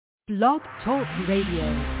Blog Talk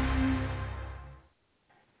Radio.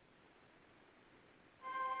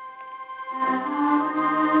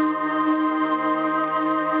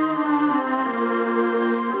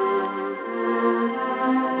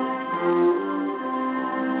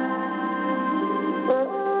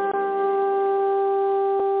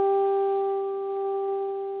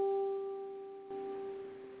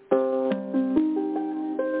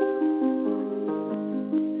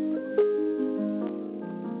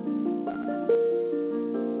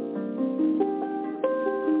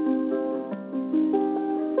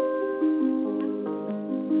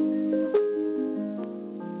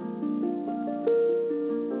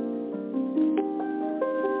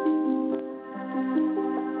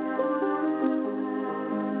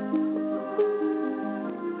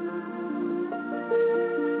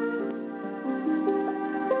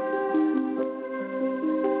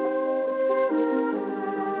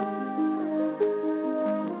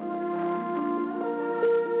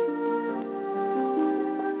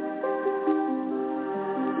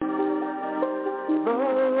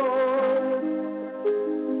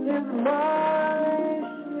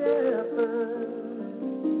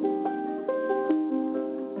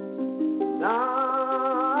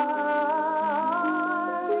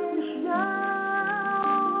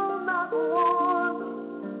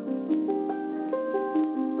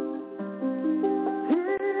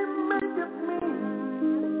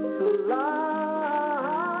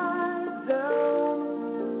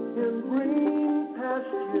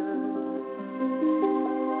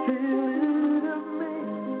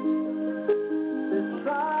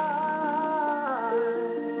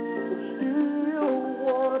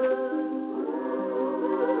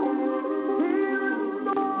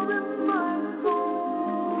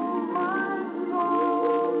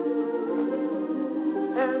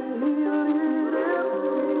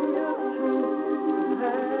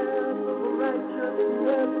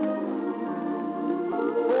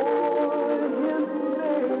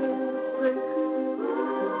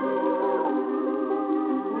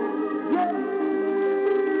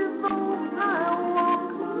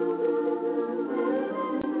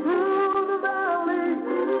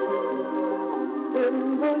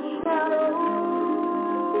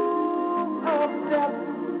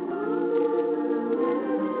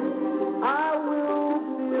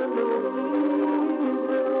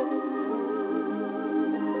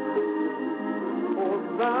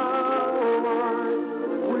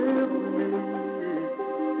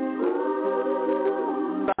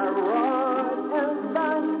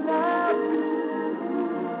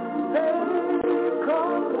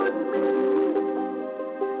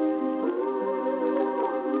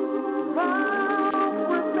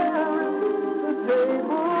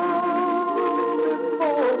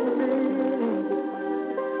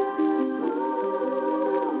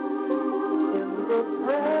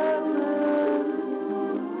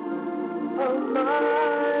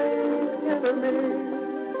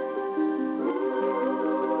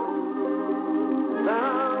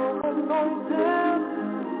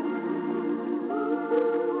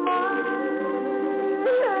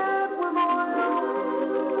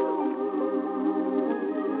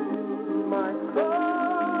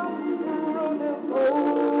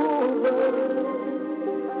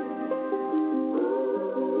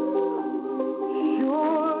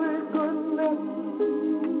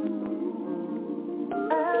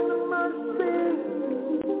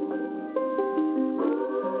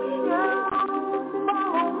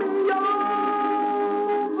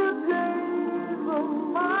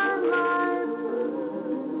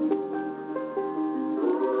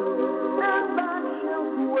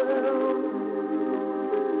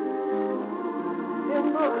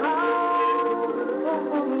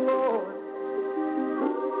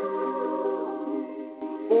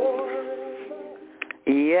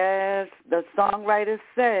 Yes, the songwriter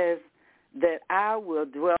says that I will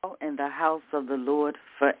dwell in the house of the Lord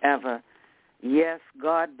forever. Yes,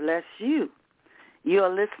 God bless you. You are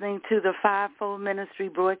listening to the Fivefold Ministry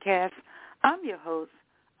broadcast. I'm your host,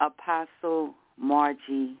 Apostle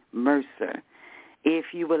Margie Mercer.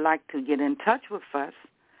 If you would like to get in touch with us,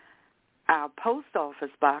 our post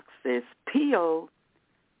office box is P.O.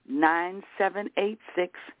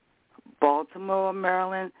 9786, Baltimore,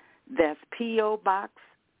 Maryland. That's P.O. Box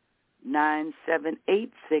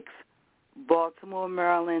 9786, Baltimore,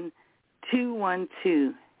 Maryland,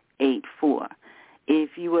 21284.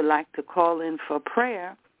 If you would like to call in for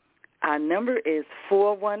prayer, our number is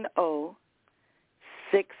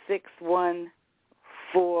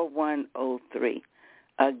 410-661-4103.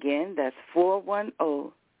 Again, that's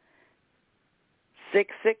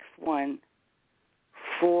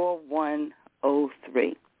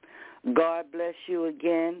 410-661-4103. God bless you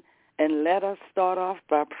again. And let us start off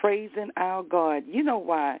by praising our God. You know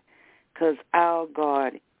why? Because our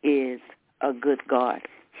God is a good God.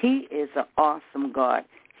 He is an awesome God.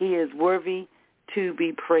 He is worthy to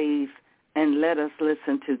be praised. And let us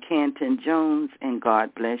listen to Canton Jones, and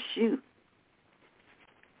God bless you.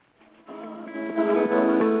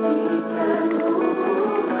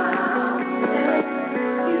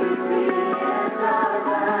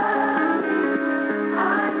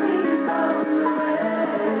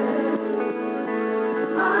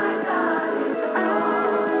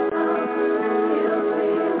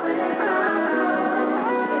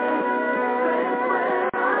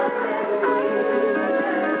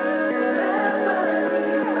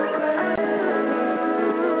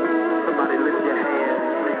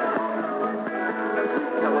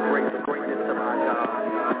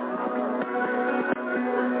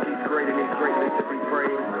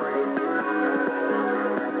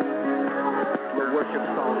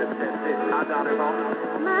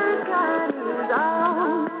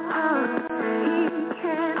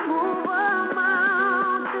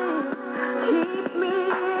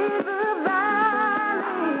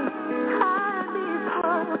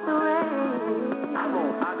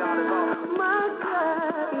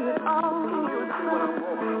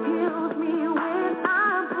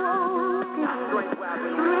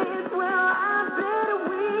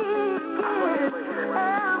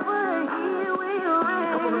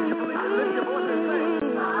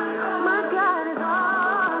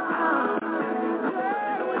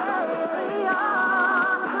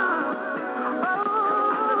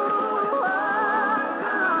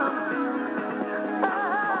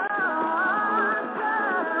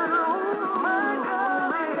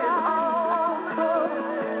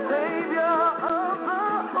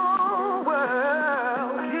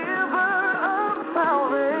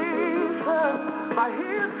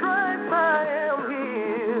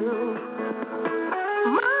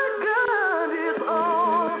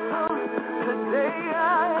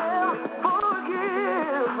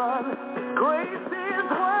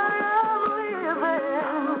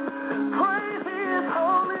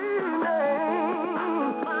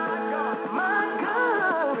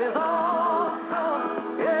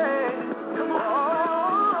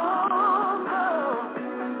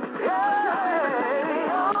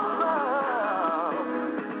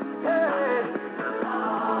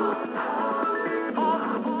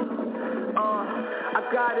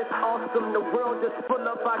 The world is full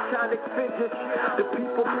of iconic figures. The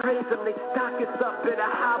people praise them, they stock us up at a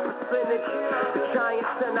high percentage. The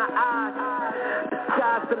giants in our eyes, the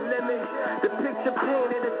sky's the limit. The picture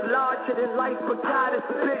painted is larger than life, but God is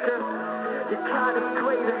bigger. Your God is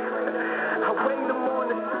greater. I weigh them on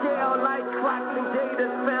the scale like clocks and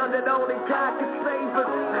gators. Found that only God can save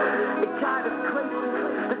us. And God is gracious,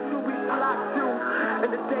 that's who we flock to. In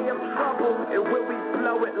the day of trouble, and when we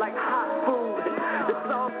blow it like hot food. The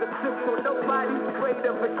songs are simple, nobody's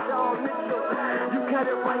greater but Sean Mitchell. You got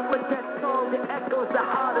it right with that song, it echoes the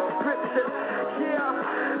heart of scripture.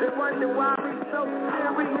 Yeah, they wonder why we so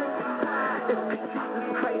serious. It's because Jesus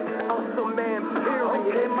Christ is also man, period.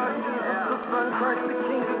 Okay, my Jesus, the Son, Christ, the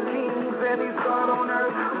King of Kings, and He's God on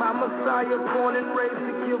earth. My Messiah, born and raised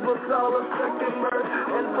to give us all a second birth.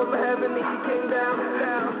 And from heaven He came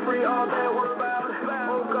down, free all that were bound.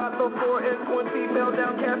 Oh God, the 4 and 20 fell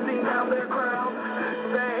down, casting down their crowns.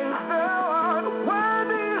 Saying, thou art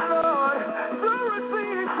worthy, Lord, to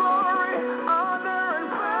receive glory, honor, and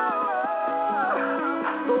power.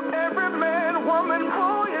 So every man, woman,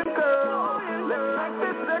 boy, and girl, let's make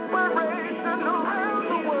this declaration around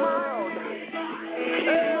the world.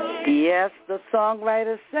 Yes, the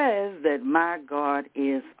songwriter says that my God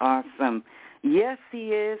is awesome. Yes,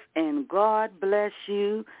 He is, and God bless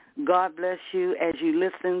you. God bless you as you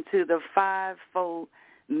listen to the Fivefold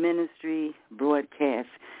Ministry broadcast.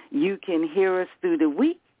 You can hear us through the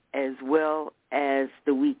week as well as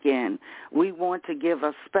the weekend. We want to give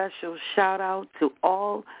a special shout-out to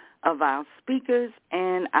all of our speakers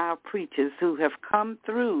and our preachers who have come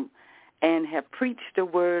through and have preached the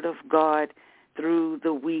word of God through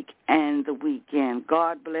the week and the weekend.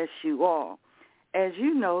 God bless you all. As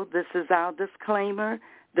you know, this is our disclaimer.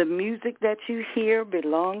 The music that you hear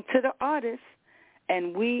belongs to the artist,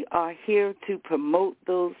 and we are here to promote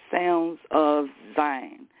those sounds of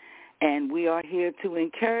Zion. And we are here to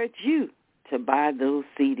encourage you to buy those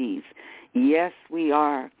CDs. Yes, we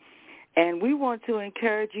are. And we want to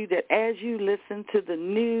encourage you that as you listen to the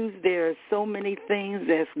news, there are so many things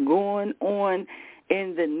that's going on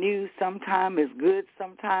in the news. Sometimes it's good,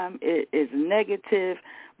 sometimes it is negative.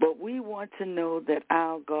 But we want to know that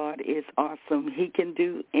our God is awesome. He can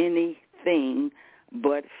do anything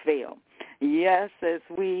but fail. Yes, as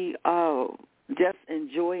we just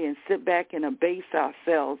enjoy and sit back and abase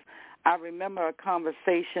ourselves, I remember a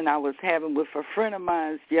conversation I was having with a friend of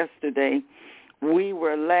mine yesterday. We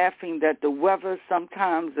were laughing that the weather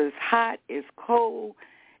sometimes is hot, it's cold,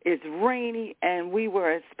 it's rainy, and we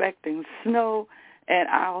were expecting snow, and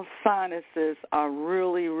our sinuses are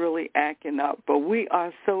really, really acting up. But we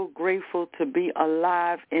are so grateful to be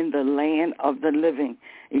alive in the land of the living.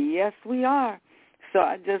 Yes, we are. So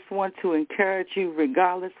I just want to encourage you,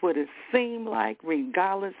 regardless what it seems like,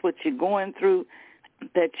 regardless what you're going through,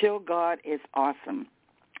 that your God is awesome.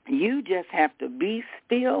 You just have to be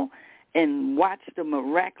still and watch the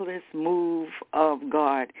miraculous move of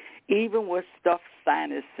God, even with stuffed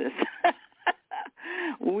sinuses.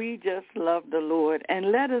 We just love the Lord.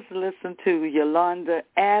 And let us listen to Yolanda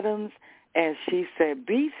Adams as she said,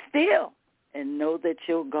 be still and know that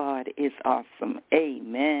your God is awesome.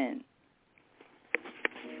 Amen.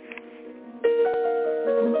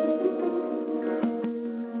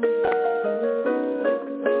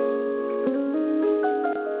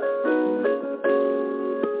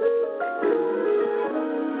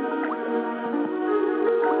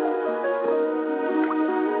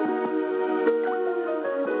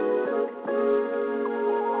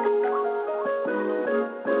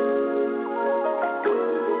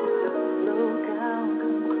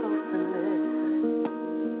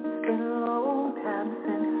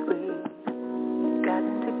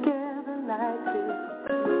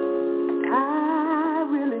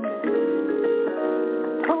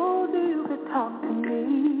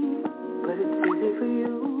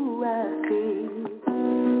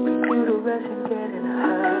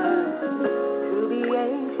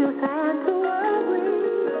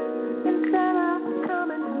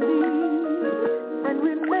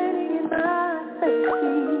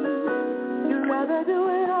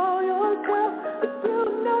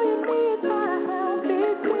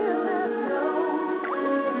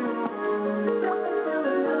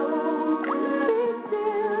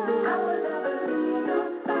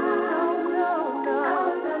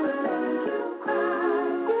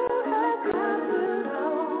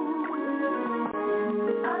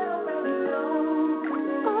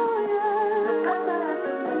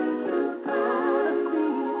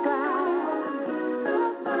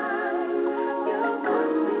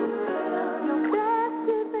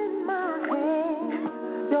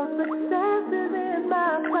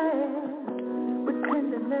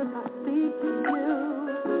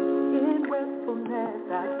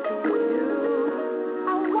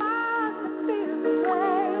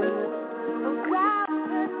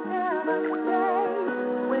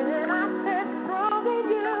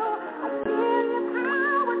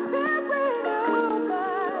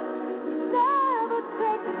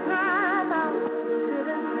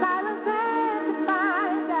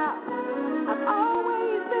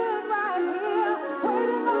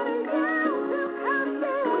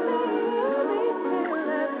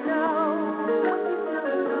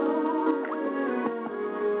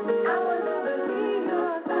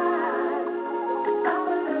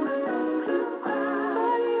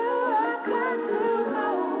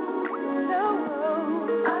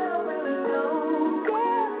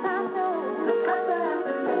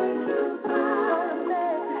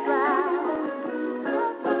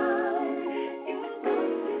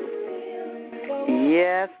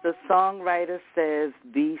 Yes, the songwriter says,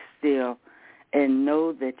 be still and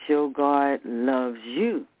know that your God loves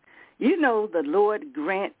you. You know, the Lord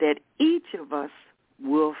grant that each of us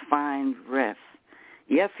will find rest.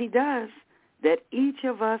 Yes, he does, that each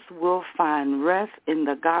of us will find rest in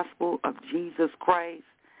the gospel of Jesus Christ,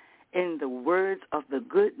 in the words of the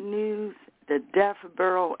good news, the death,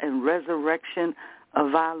 burial, and resurrection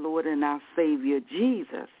of our Lord and our Savior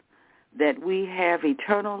Jesus, that we have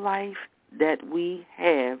eternal life, that we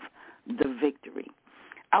have the victory.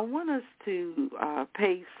 I want us to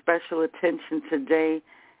pay special attention today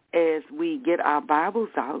as we get our Bibles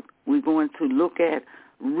out. We're going to look at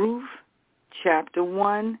Ruth chapter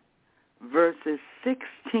 1, verses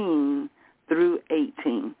 16 through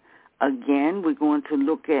 18. Again, we're going to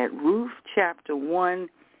look at Ruth chapter 1,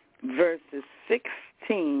 verses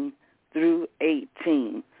 16 through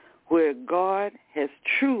 18, where God has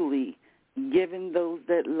truly given those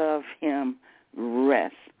that love him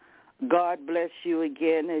rest. God bless you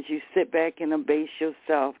again as you sit back and abase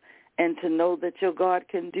yourself, and to know that your God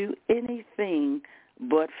can do anything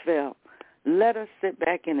but fail. Let us sit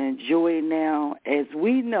back and enjoy now, as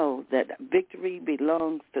we know that victory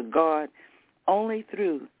belongs to God. Only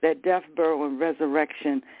through that death, burial, and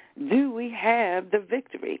resurrection do we have the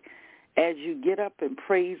victory. As you get up and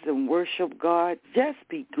praise and worship God, just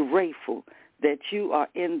be grateful that you are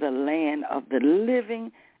in the land of the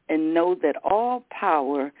living, and know that all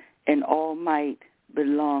power and all might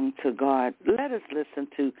belong to God. Let us listen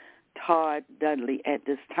to Todd Dudley at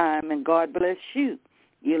this time, and God bless you.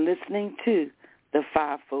 You're listening to the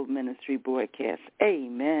Fivefold Ministry broadcast.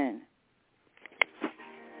 Amen.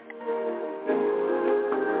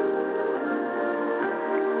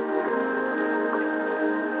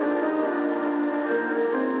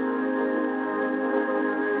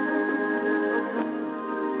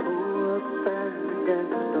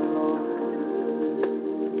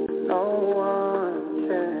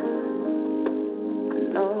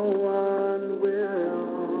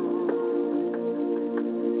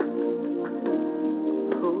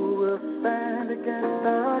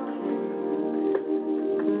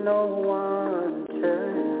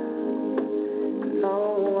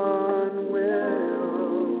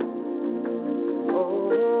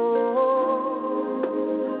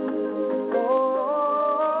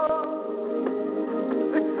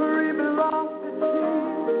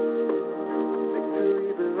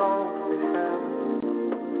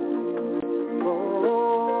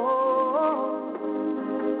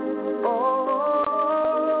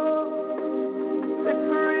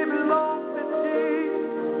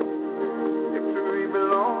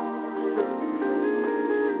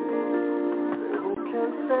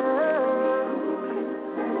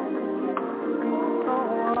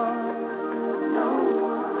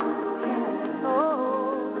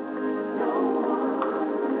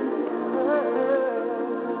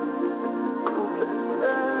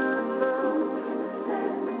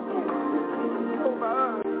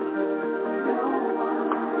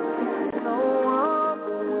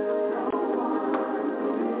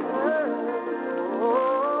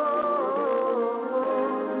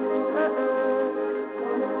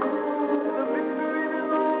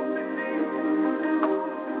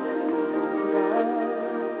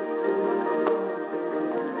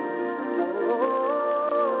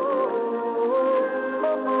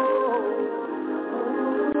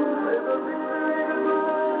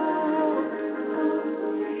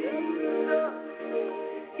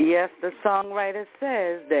 Yes, the songwriter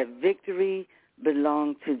says that victory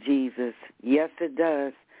belongs to Jesus. Yes, it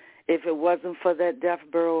does. If it wasn't for that death,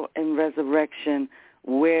 burial, and resurrection,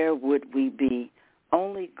 where would we be?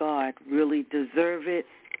 Only God really deserves it.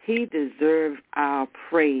 He deserves our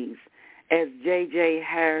praise. As J.J.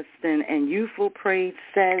 Harrison and Youthful Praise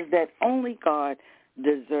says, that only God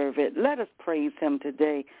deserves it. Let us praise him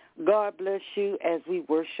today. God bless you as we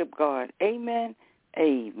worship God. Amen.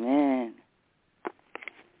 Amen.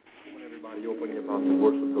 Everybody open your mouth and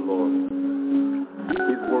worship the Lord.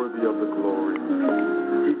 He's worthy of the glory.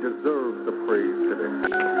 He deserves the praise today.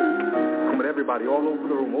 Come on, everybody all over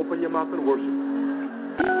the room, open your mouth and worship.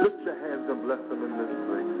 Lift your hands and bless them in this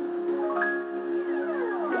place.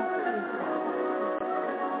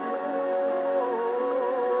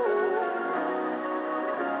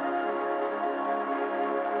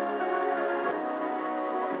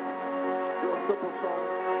 Simple song.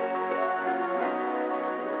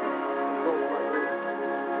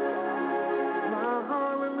 My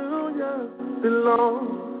hallelujah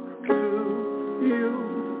belongs to you.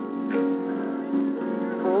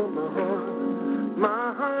 Oh, my heart. My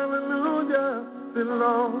hallelujah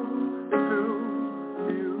belongs to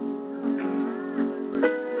you.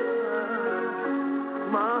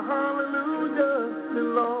 My hallelujah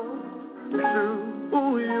belongs to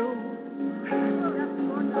you.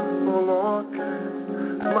 Oh, Lord,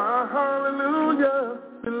 my hallelujah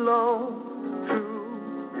belongs to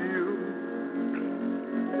you.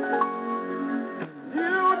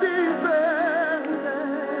 You deserve it.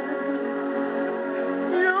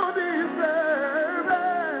 You deserve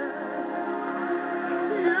it.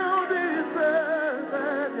 You deserve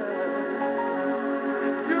it.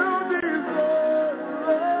 You deserve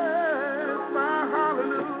it. My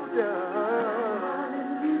hallelujah.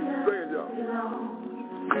 Sing it, y'all.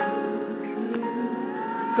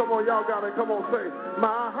 Come on, y'all got it. Come on, say,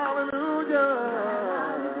 my hallelujah.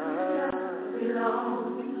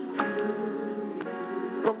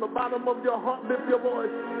 From the bottom of your heart, lift your voice.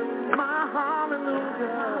 My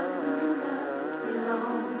hallelujah.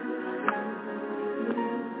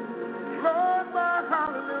 Lord, my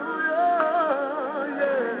hallelujah.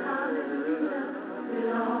 Yeah.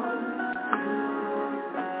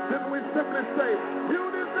 Then we simply say, you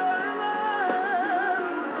deserve it.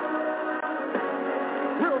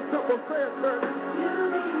 Real simple, say it, church.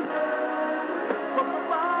 From the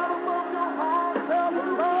bottom of your heart, tell the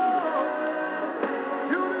Lord,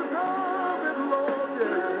 you deserve it, Lord,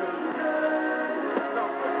 yeah. Now,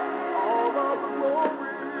 all of the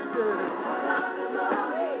glory, yeah.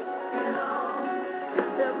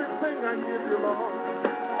 Everything I give you, Lord,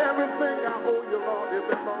 everything I owe you, Lord, it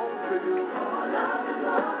belongs to you.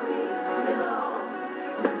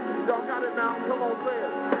 Y'all got it now? Come on, say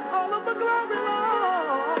it. All of the glory, Lord,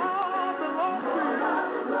 belongs to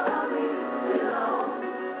you.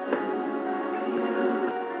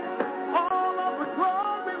 All of the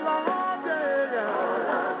glory, Lord, yeah.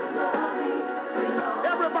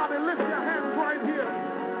 Everybody lift your hands right here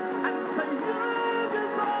and say, you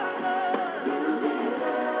deserve it. Yeah.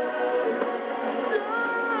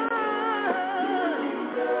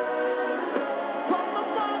 From the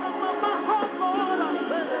bottom of my heart, Lord, I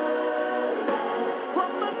say,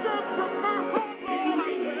 from the depths of my heart, Lord, I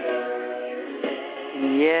say.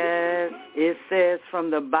 Yes, it says, from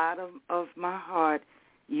the bottom of my heart,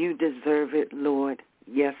 you deserve it, Lord.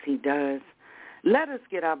 Yes, he does. Let us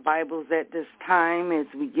get our Bibles at this time as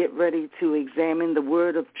we get ready to examine the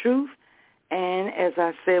word of truth. And as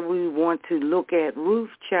I said, we want to look at Ruth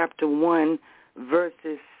chapter 1,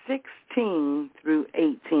 verses 16 through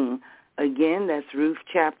 18. Again, that's Ruth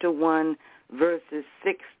chapter 1, verses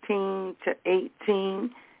 16 to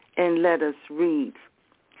 18. And let us read.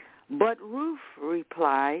 But Ruth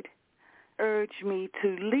replied, urge me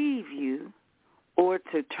to leave you or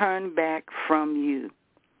to turn back from you.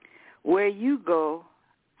 Where you go,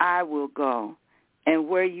 I will go, and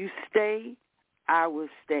where you stay, I will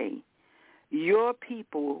stay. Your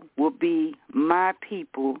people will be my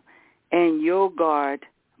people, and your God,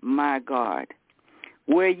 my God.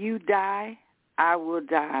 Where you die, I will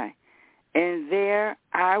die, and there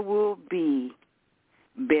I will be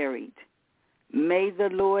buried. May the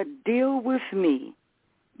Lord deal with me,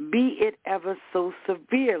 be it ever so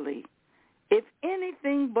severely, if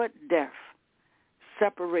anything but death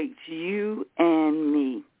separates you and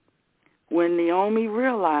me. When Naomi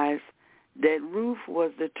realized that Ruth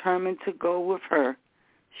was determined to go with her,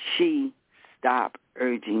 she stopped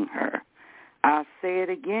urging her. I'll say it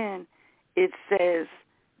again. It says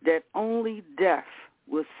that only death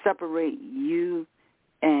will separate you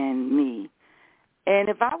and me. And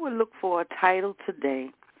if I would look for a title today,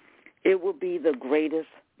 it would be The Greatest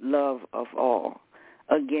Love of All.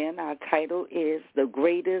 Again, our title is The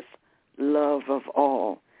Greatest Love of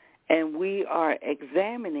All. And we are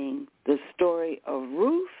examining the story of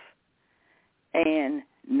Ruth and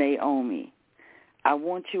Naomi. I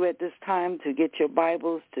want you at this time to get your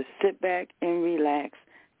Bibles, to sit back and relax,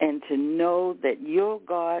 and to know that your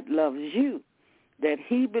God loves you, that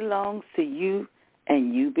he belongs to you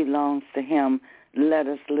and you belong to him. Let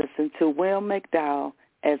us listen to Will McDowell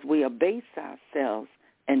as we abase ourselves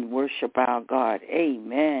and worship our God.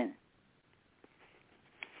 Amen.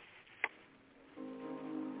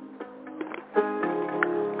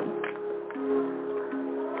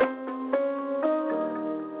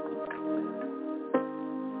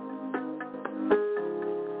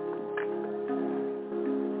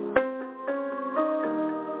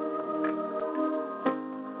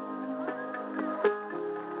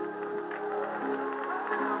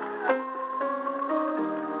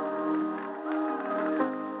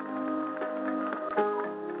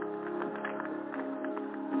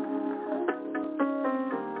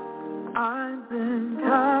 I've been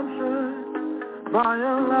captured by a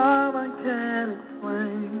love I can't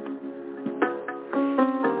explain,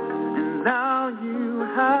 and now you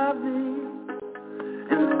have me,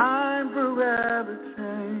 and I'm forever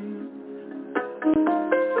changed.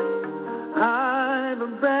 I've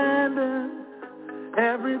abandoned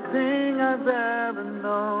everything I've ever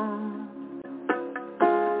known.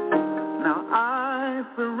 Now I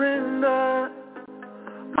surrender.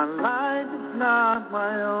 My life is not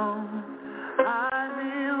my own. I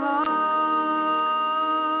belong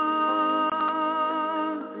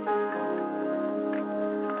to you.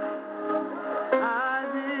 I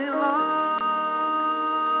belong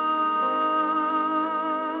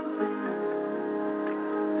to you.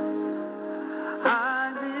 I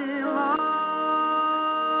belong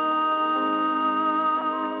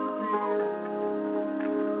to you.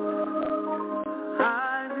 I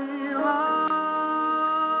belong.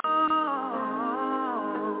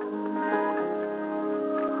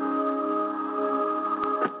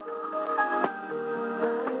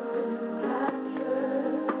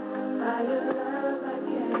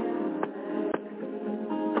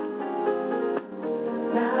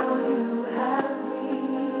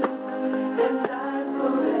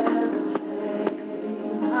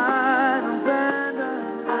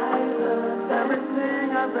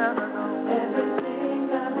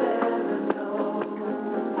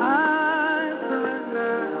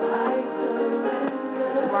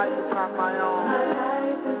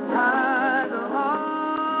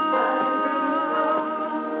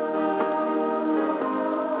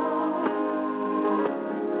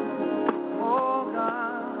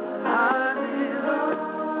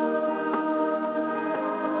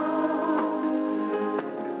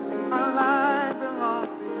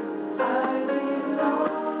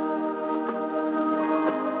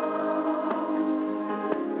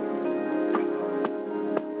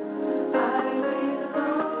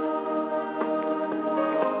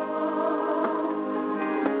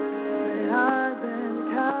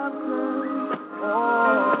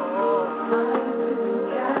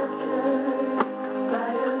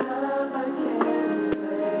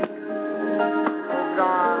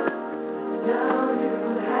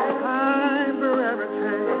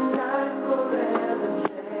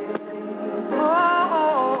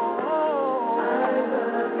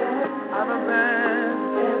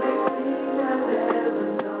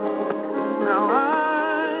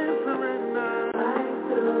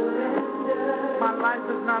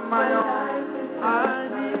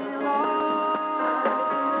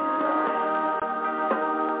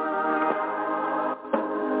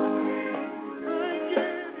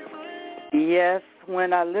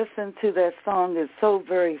 when I listen to that song, it's so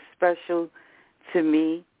very special to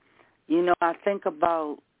me. You know, I think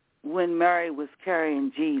about when Mary was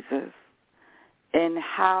carrying Jesus and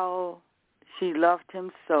how she loved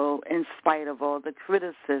him so in spite of all the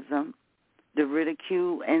criticism, the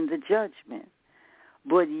ridicule, and the judgment.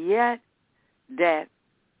 But yet that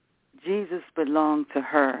Jesus belonged to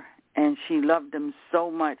her, and she loved him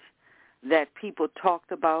so much that people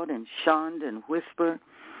talked about and shunned and whispered.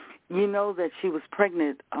 You know that she was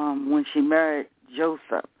pregnant when she married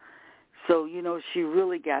Joseph. So, you know, she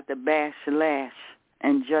really got the backlash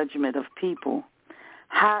and judgment of people.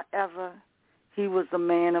 However, he was a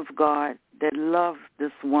man of God that loved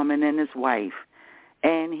this woman and his wife,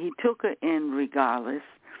 and he took her in regardless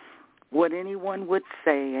what anyone would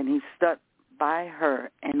say, and he stuck by her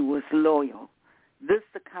and was loyal. This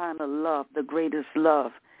the kind of love, the greatest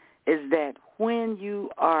love, is that when you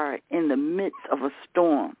are in the midst of a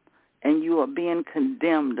storm and you are being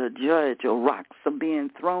condemned or judged or rocks are being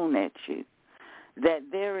thrown at you, that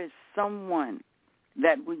there is someone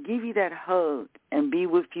that will give you that hug and be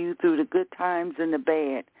with you through the good times and the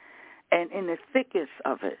bad, and in the thickest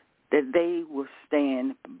of it, that they will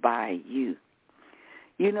stand by you.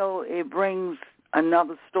 You know, it brings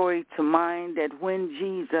another story to mind that when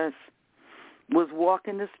Jesus was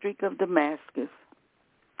walking the street of Damascus,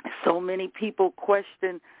 so many people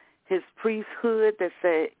questioned his priesthood that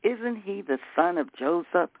said, isn't he the son of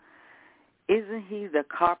Joseph? Isn't he the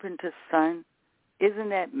carpenter's son? Isn't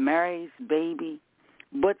that Mary's baby?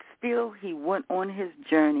 But still he went on his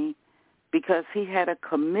journey because he had a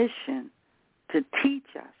commission to teach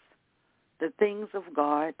us the things of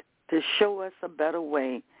God, to show us a better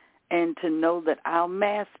way, and to know that our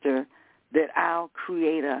master, that our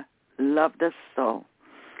creator loved us so,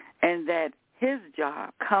 and that his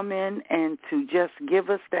job come in and to just give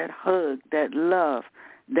us that hug, that love,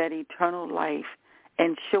 that eternal life,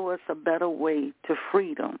 and show us a better way to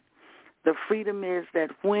freedom. The freedom is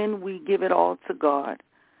that when we give it all to God,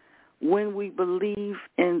 when we believe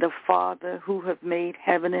in the Father who have made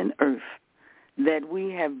heaven and earth, that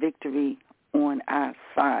we have victory on our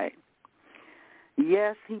side.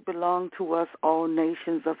 Yes, he belonged to us, all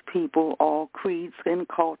nations of people, all creeds and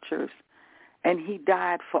cultures, and he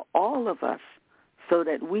died for all of us so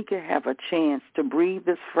that we could have a chance to breathe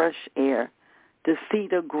this fresh air, to see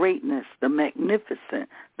the greatness, the magnificent,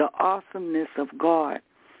 the awesomeness of God,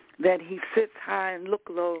 that he sits high and look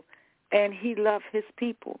low, and he loves his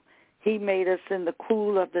people. He made us in the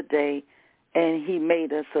cool of the day, and he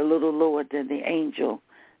made us a little lower than the angel,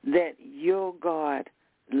 that your God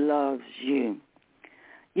loves you.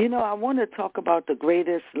 You know, I want to talk about the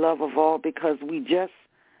greatest love of all because we just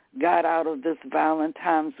got out of this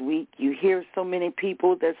Valentine's week. You hear so many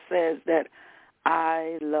people that says that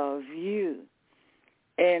I love you.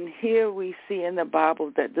 And here we see in the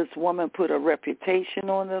Bible that this woman put her reputation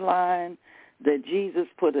on the line, that Jesus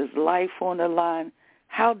put his life on the line.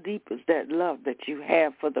 How deep is that love that you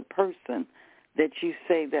have for the person that you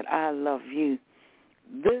say that I love you?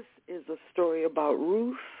 This is a story about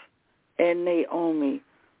Ruth and Naomi,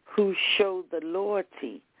 who showed the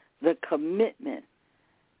loyalty, the commitment,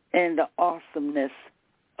 and the awesomeness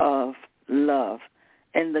of love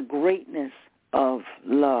and the greatness of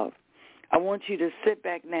love. I want you to sit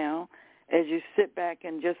back now as you sit back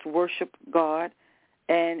and just worship God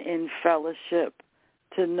and in fellowship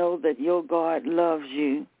to know that your God loves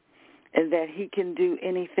you and that he can do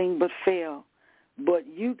anything but fail. But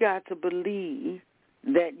you got to believe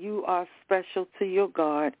that you are special to your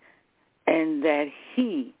God and that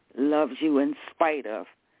he loves you in spite of.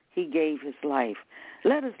 He gave his life.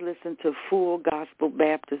 Let us listen to Full Gospel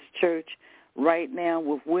Baptist Church right now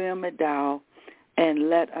with William McDowell, and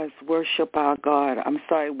let us worship our God.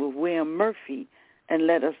 With William Murphy, and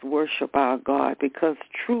let us worship our God, because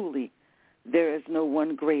truly there is no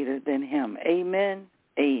one greater than him. Amen.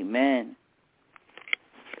 Amen.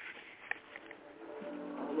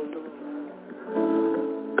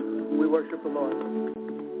 We worship the Lord.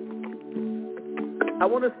 I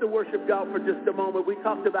want us to worship God for just a moment. We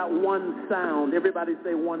talked about one sound. Everybody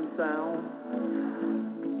say one sound.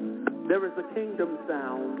 There is a kingdom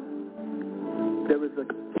sound. There is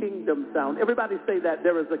a kingdom sound. Everybody say that.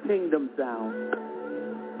 There is a kingdom sound.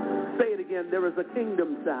 Say it again. There is a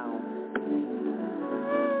kingdom sound.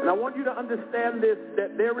 And I want you to understand this,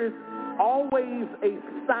 that there is always a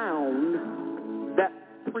sound that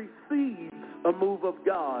precedes a move of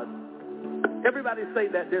God. Everybody say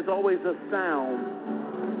that. There's always a sound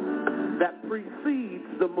that precedes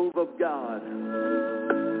the move of God.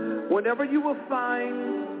 Whenever you will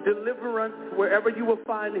find deliverance, wherever you will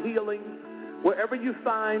find healing, wherever you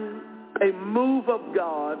find a move of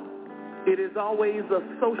God, it is always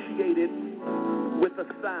associated with a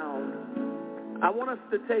sound. I want us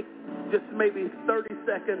to take just maybe 30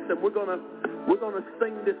 seconds, and we're gonna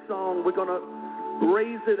sing this song. We're gonna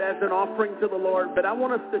raise it as an offering to the Lord. But I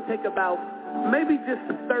want us to take about maybe just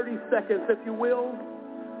 30 seconds, if you will.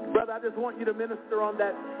 Brother, I just want you to minister on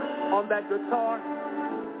that guitar.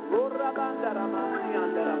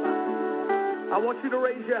 I want you to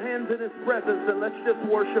raise your hands in his presence, and let's just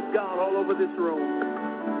worship God all over this room.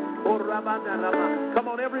 Come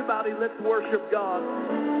on, everybody, let's worship God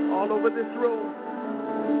all over this room.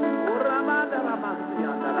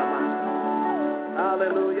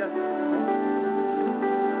 Hallelujah.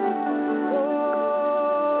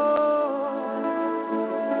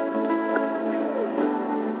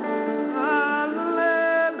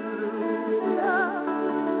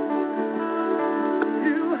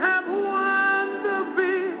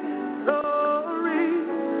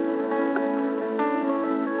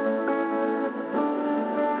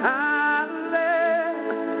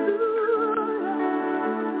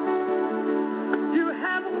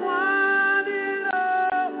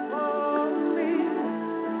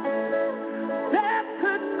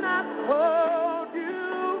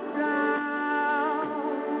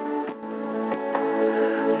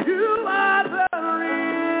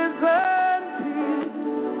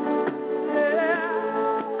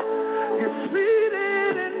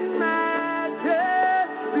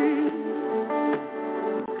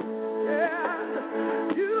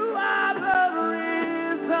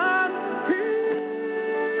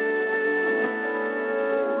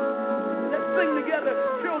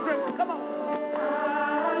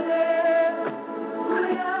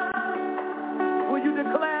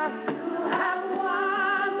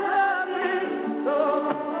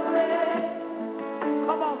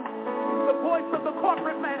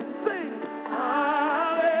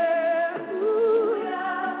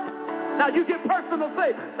 Now you get personal,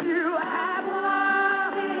 say, you have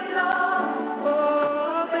won it all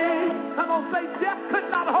for me. Come on, say, death could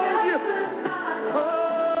not hold you.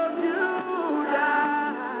 Hold you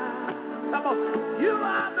down. Come on, you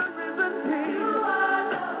are the risen King.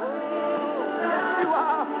 Yes, you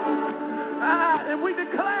are. And we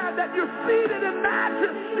declare that you're seated in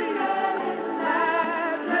majesty.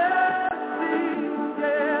 Majesty,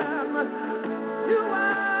 yeah. You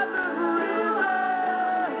are.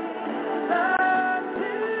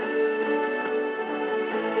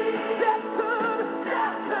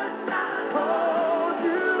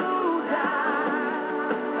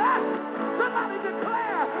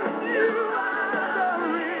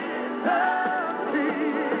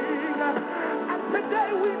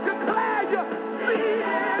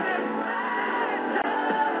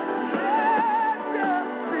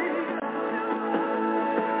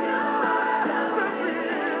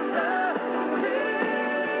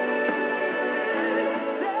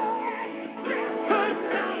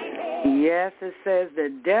 Yes, it says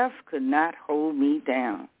that death could not hold me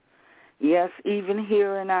down. Yes, even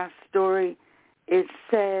here in our story, it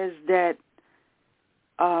says that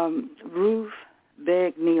Ruth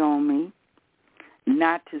begged Naomi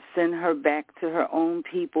not to send her back to her own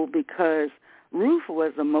people because Ruth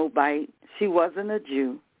was a Moabite. She wasn't a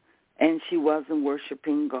Jew, and she wasn't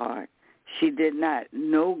worshiping God. She did not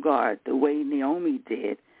know God the way Naomi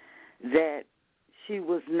did, that she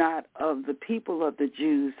was not of the people of the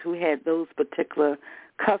Jews who had those particular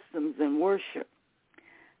customs and worship.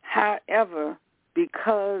 However,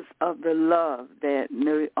 because of the love that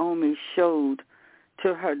Naomi showed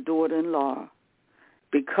to her daughter-in-law,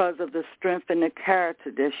 because of the strength and the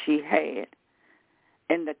character that she had,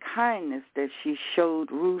 and the kindness that she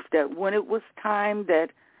showed Ruth, that when it was time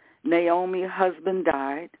that Naomi's husband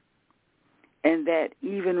died, and that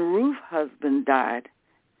even Ruth's husband died,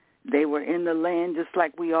 they were in the land just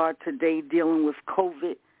like we are today dealing with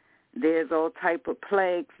COVID. There's all type of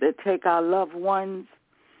plagues that take our loved ones,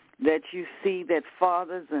 that you see that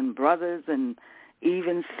fathers and brothers and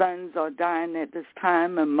even sons are dying at this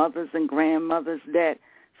time, and mothers and grandmothers, that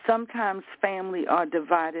sometimes family are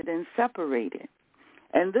divided and separated.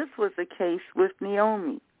 And this was the case with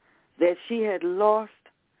Naomi, that she had lost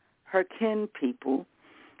her kin people,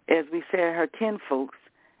 as we say, her kinfolks,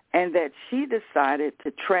 and that she decided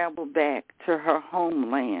to travel back to her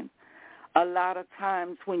homeland. A lot of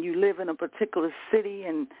times when you live in a particular city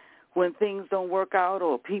and when things don't work out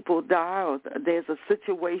or people die or there's a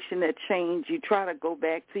situation that changes, you try to go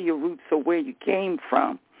back to your roots or where you came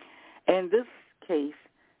from. In this case,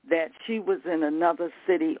 that she was in another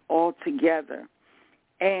city altogether,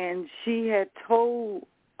 and she had told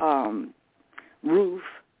Ruth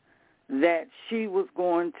that she was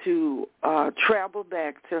going to travel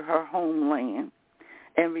back to her homeland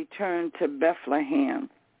and returned to Bethlehem.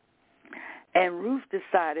 And Ruth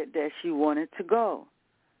decided that she wanted to go.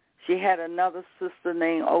 She had another sister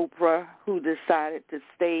named Oprah who decided to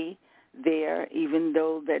stay there, even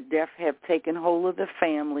though that death had taken hold of the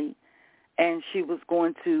family, and she was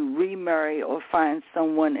going to remarry or find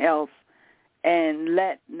someone else and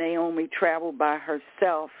let Naomi travel by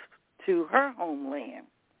herself to her homeland.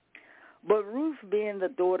 But Ruth, being the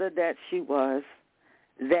daughter that she was,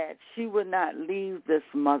 that she would not leave this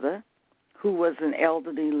mother, who was an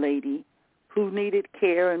elderly lady, who needed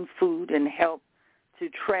care and food and help to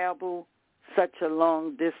travel such a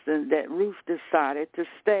long distance, that Ruth decided to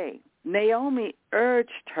stay. Naomi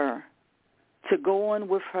urged her to go on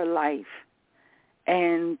with her life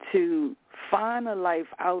and to find a life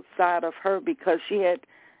outside of her because she had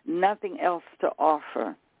nothing else to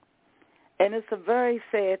offer. And it's a very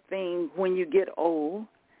sad thing when you get old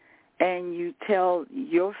and you tell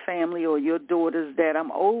your family or your daughters that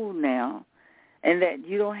I'm old now and that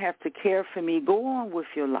you don't have to care for me. Go on with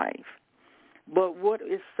your life. But what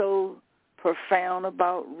is so profound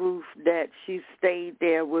about Ruth, that she stayed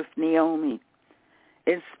there with Naomi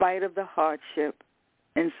in spite of the hardship,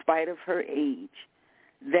 in spite of her age,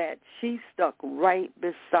 that she stuck right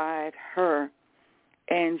beside her,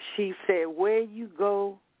 and she said, where you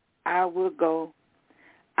go, I will go.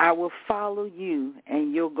 I will follow you,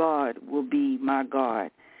 and your God will be my God.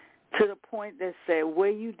 To the point that said, where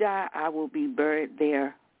you die, I will be buried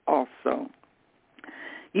there also.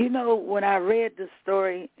 You know, when I read the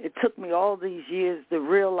story, it took me all these years to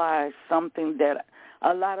realize something that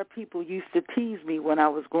a lot of people used to tease me when I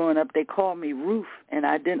was growing up. They called me Ruth, and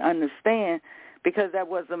I didn't understand because that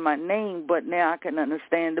wasn't my name, but now I can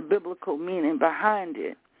understand the biblical meaning behind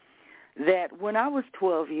it. That when I was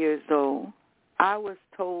 12 years old, I was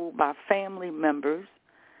told by family members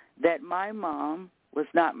that my mom was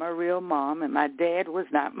not my real mom and my dad was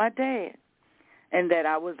not my dad, and that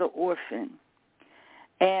I was an orphan.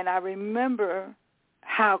 And I remember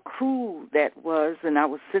how cruel that was, and I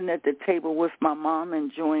was sitting at the table with my mom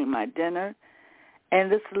enjoying my dinner,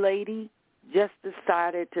 and this lady just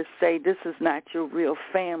decided to say, this is not your real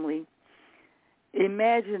family.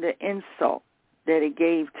 Imagine the insult that it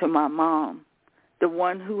gave to my mom, the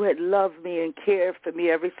one who had loved me and cared for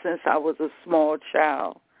me ever since I was a small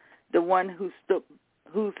child, the one who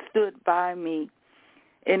stood by me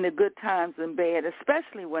in the good times and bad,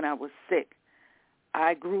 especially when I was sick.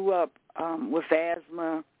 I grew up with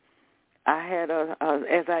asthma. I had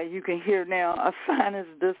you can hear now, a sinus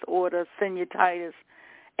disorder, sinusitis,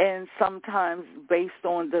 and sometimes based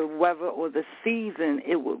on the weather or the season,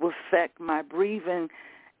 it would affect my breathing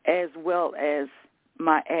as well as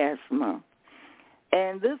my asthma.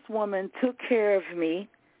 And this woman took care of me.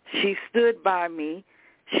 She stood by me.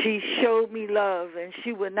 She showed me love, and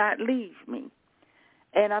she would not leave me.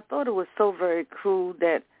 And I thought it was so very cruel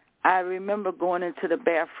that I remember going into the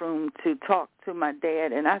bathroom to talk to my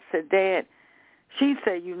dad, and I said, Dad, she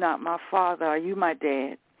said, you're not my father. Are you my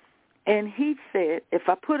dad? And he said, if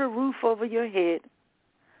I put a roof over your head,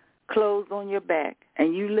 clothes on your back,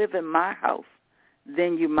 and you live in my house,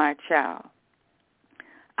 then you're my child.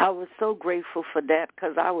 I was so grateful for that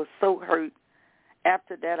because I was so hurt.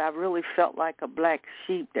 After that, I really felt like a black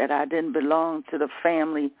sheep, that I didn't belong to the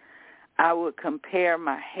family. I would compare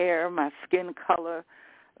my hair, my skin color,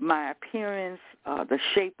 my appearance, the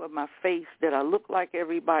shape of my face, that I looked like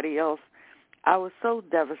everybody else. I was so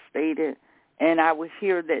devastated, and I would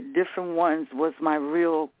hear that different ones was my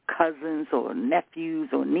real cousins or nephews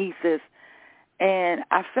or nieces, and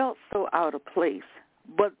I felt so out of place.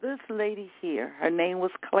 But this lady here, her name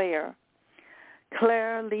was Claire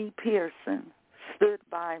Lee Pearson, stood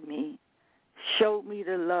by me, showed me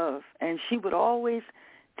the love, and she would always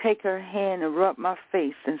take her hand and rub my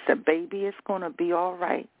face and said, baby, it's going to be all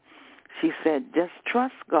right. She said, just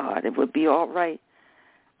trust God. It would be all right.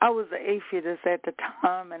 I was an atheist at the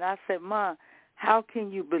time, and I said, Ma, how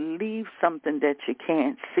can you believe something that you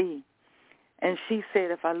can't see? And she said,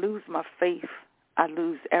 if I lose my faith, I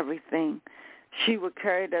lose everything. She would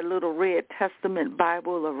carry that little Red Testament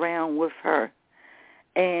Bible around with her,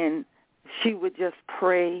 and she would just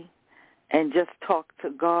pray and just talk to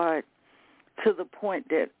God, to the point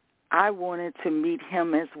that I wanted to meet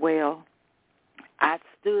him as well. I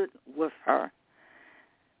stood with her,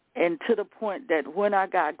 and to the point that when I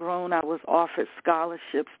got grown, I was offered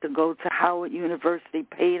scholarships to go to Howard University,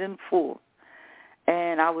 paid in full.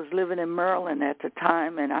 And I was living in Maryland at the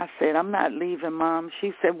time, and I said, I'm not leaving, Mom.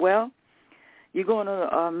 She said, well, you're going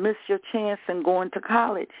to miss your chance in going to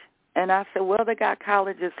college. And I said, well, they got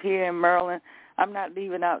colleges here in Maryland. I'm not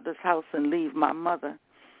leaving out this house and leave my mother,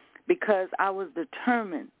 because I was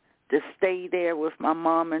determined to stay there with my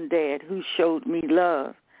mom and dad who showed me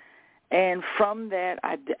love. And from that,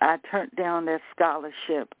 I turned down that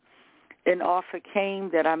scholarship. An offer came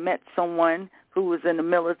that I met someone who was in the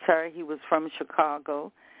military. He was from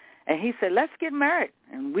Chicago. And he said, let's get married,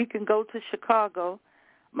 and we can go to Chicago.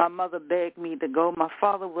 My mother begged me to go. My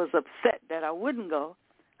father was upset that I wouldn't go.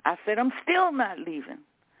 I said, I'm still not leaving.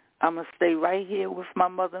 I'm going to stay right here with my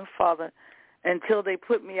mother and father until they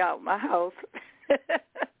put me out my house.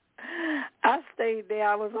 I stayed there.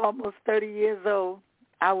 I was almost 30 years old.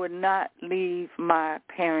 I would not leave my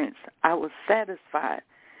parents. I was satisfied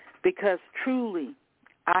because truly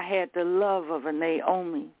I had the love of a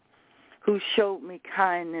Naomi who showed me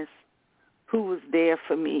kindness, who was there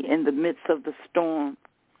for me in the midst of the storm.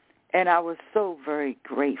 And I was so very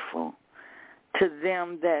grateful to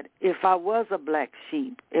them that if I was a black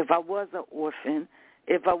sheep, if I was an orphan,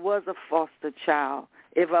 if I was a foster child,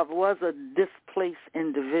 if I was a displaced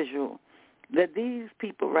individual, that these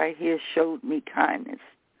people right here showed me kindness.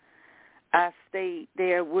 I stayed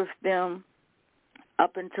there with them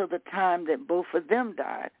up until the time that both of them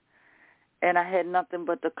died. And I had nothing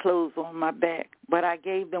but the clothes on my back. But I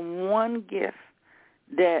gave them one gift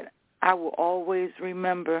that I will always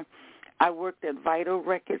remember. I worked at Vital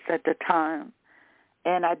Records at the time,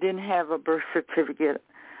 and I didn't have a birth certificate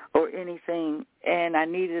or anything, and I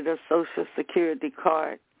needed a Social Security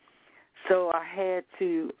card. So I had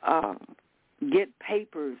to get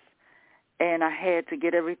papers, and I had to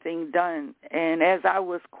get everything done. And as I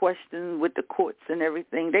was questioned with the courts and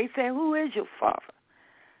everything, they said, who is your father?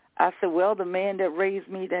 I said, well, the man that raised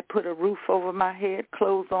me, that put a roof over my head,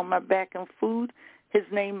 clothes on my back, and food, his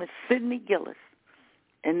name is Sidney Gillis.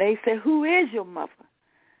 And they said, who is your mother?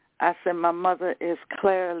 I said, my mother is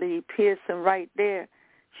Clara Lee Pearson right there.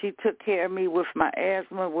 She took care of me with my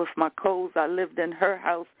asthma, with my colds. I lived in her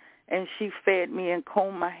house, and she fed me and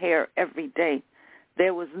combed my hair every day.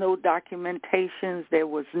 There was no documentations. There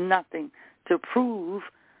was nothing to prove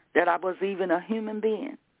that I was even a human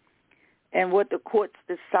being. And what the courts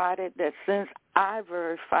decided, that since I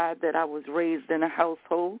verified that I was raised in a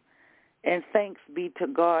household, and thanks be to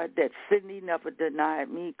God that Sidney never denied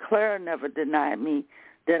me, Clara never denied me,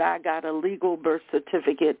 that I got a legal birth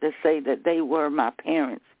certificate to say that they were my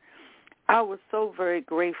parents. I was so very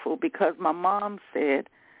grateful because my mom said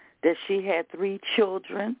that she had 3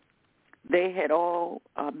 children. They had all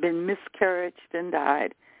been miscarried and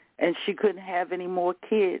died, and she couldn't have any more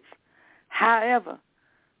kids. However,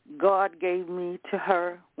 God gave me to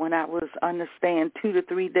her when I was, understand, 2 to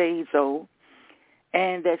 3 days old,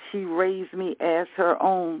 and that she raised me as her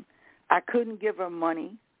own. I couldn't give her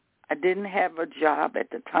money. I didn't have a job at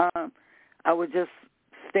the time. I would just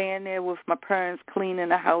stand there with my parents cleaning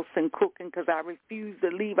the house and cooking because I refused to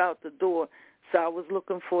leave out the door, so I was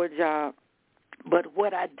looking for a job. But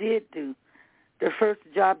what I did do, the first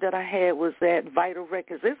job that I had was at Vital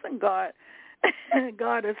Records. Isn't God,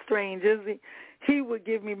 God is strange, isn't he? He would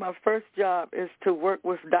give me my first job is to work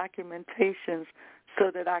with documentations so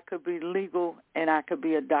that I could be legal and I could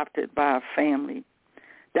be adopted by a family.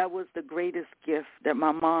 That was the greatest gift that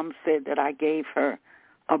my mom said that I gave her,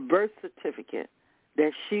 a birth certificate,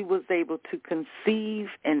 that she was able to conceive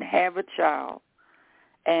and have a child,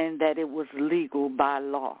 and that it was legal by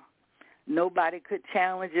law. Nobody could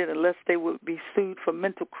challenge it unless they would be sued for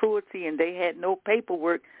mental cruelty, and they had no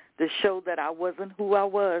paperwork to show that I wasn't who I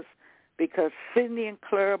was, because Sidney and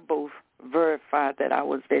Clara both verified that I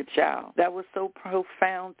was their child. That was so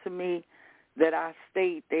profound to me that I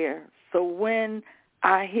stayed there. So when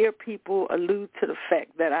I hear people allude to the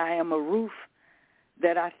fact that I am a Ruth,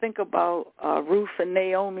 that I think about Ruth and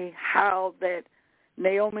Naomi, how that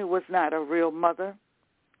Naomi was not a real mother,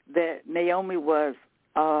 that Naomi was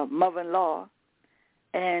a mother-in-law,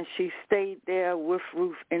 and she stayed there with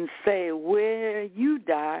Ruth and said, where you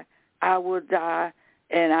die, I will die,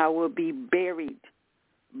 and I will be buried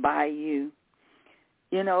by you.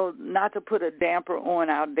 You know, not to put a damper on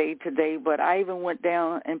our day today, but I even went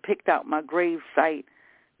down and picked out my grave site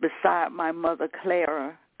beside my mother,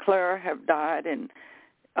 Clara. Clara have died, and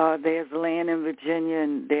there's land in Virginia,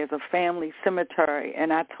 and there's a family cemetery.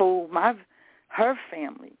 And I told her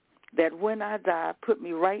family that when I die, put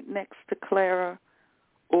me right next to Clara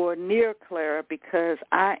or near Clara, because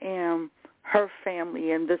I am her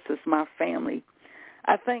family, and this is my family.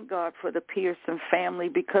 I thank God for the Pearson family,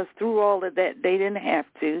 because through all of that, they didn't have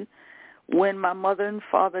to. When my mother and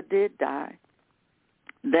father did die,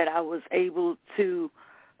 that I was able to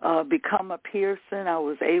become a Pearson. I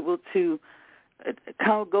was able to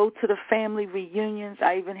go to the family reunions.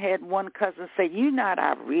 I even had one cousin say, you're not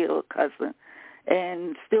our real cousin,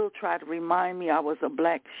 and still try to remind me I was a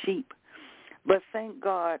black sheep. But thank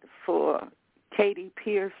God for Katie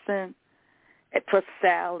Pearson, for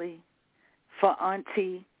Sally, for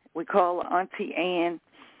Auntie, we call her Auntie Ann,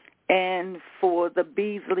 and for the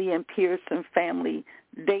Beasley and Pearson family.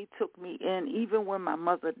 They took me in. Even when my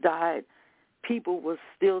mother died, people were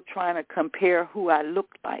still trying to compare who I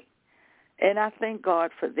looked like. And I thank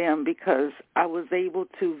God for them because I was able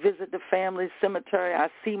to visit the family cemetery. I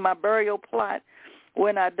see my burial plot.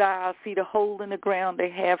 When I die, I'll see the hole in the ground they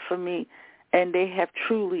have for me, and they have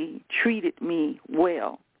truly treated me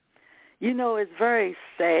well. You know, it's very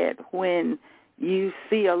sad when you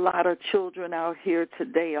see a lot of children out here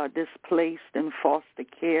today are displaced in foster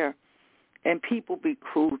care, and people be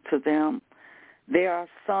cruel to them. There are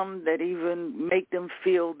some that even make them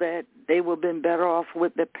feel that they would have been better off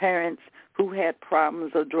with their parents who had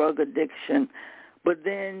problems of drug addiction. But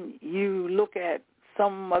then you look at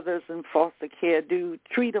some mothers in foster care do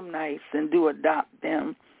treat them nice and do adopt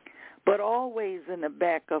them. But always in the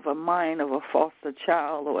back of a mind of a foster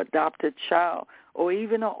child or adopted child or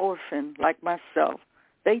even an orphan like myself,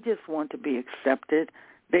 they just want to be accepted.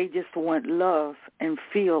 They just want love and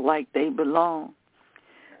feel like they belong.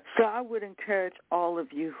 So I would encourage all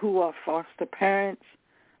of you who are foster parents,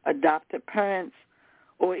 adopted parents,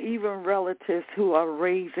 or even relatives who are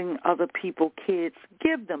raising other people's kids,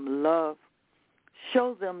 give them love.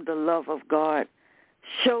 Show them the love of God.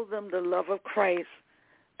 Show them the love of Christ,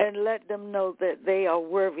 and let them know that they are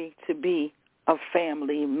worthy to be a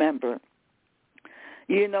family member.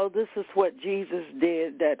 You know, this is what Jesus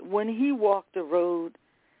did, that when he walked the road,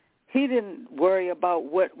 he didn't worry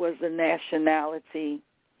about what was the nationality.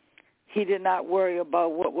 He did not worry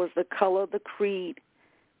about what was the color of the creed.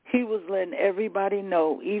 He was letting everybody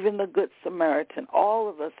know, even the Good Samaritan, all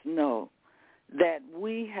of us know that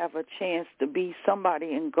we have a chance to be somebody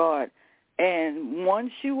in God. And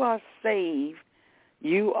once you are saved,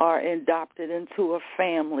 you are adopted into a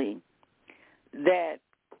family that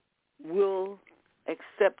will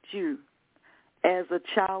accept you as a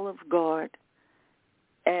child of God,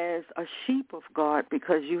 as a sheep of God,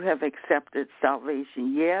 because you have accepted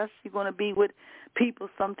salvation. Yes, you're going to be with people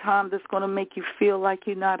sometimes that's going to make you feel like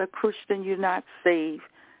you're not a Christian, you're not saved,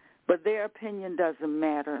 but their opinion doesn't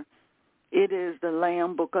matter. It is the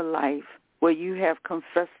Lamb Book of Life where you have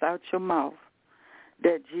confessed out your mouth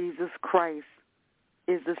that Jesus Christ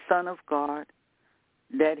is the Son of God,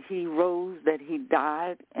 that he rose, that he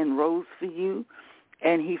died and rose for you,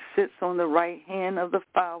 and he sits on the right hand of the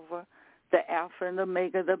Father, the Alpha and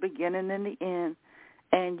Omega, the beginning and the end,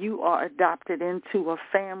 and you are adopted into a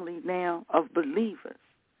family now of believers,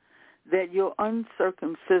 that you're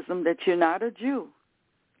uncircumcision, that you're not a Jew,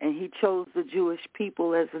 and he chose the Jewish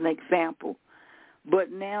people as an example,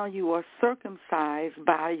 but now you are circumcised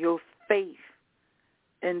by your faith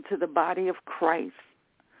into the body of Christ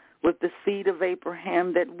with the seed of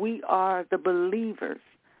Abraham, that we are the believers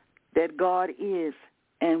that God is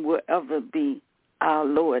and will ever be our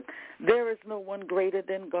Lord. There is no one greater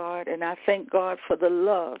than God, and I thank God for the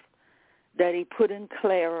love that he put in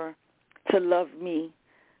Clara to love me,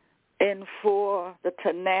 and for the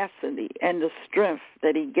tenacity and the strength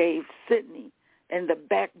that he gave Sydney and the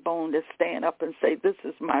backbone to stand up and say, this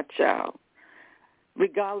is my child.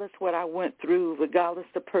 Regardless what I went through, regardless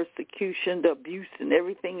the persecution, the abuse, and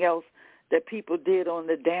everything else that people did on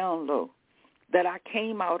the down low, that I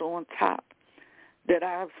came out on top, that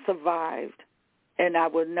I've survived, and I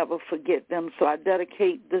will never forget them. So I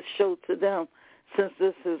dedicate this show to them, since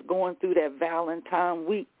this is going through that Valentine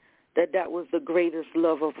week, that was the greatest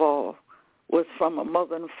love of all, was from a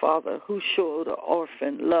mother and father who showed an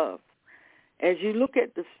orphan love. As you look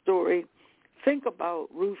at the story, think about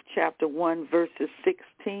Ruth chapter 1, verses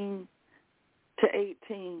 16 to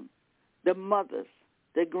 18. The mothers,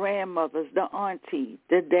 the grandmothers, the aunties,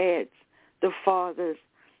 the dads, the fathers,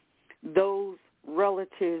 those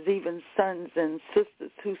relatives, even sons and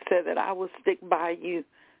sisters who said that I will stick by you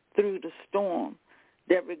through the storm,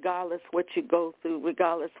 that regardless what you go through,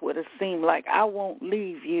 regardless what it seems like, I won't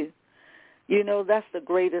leave you. You know, that's the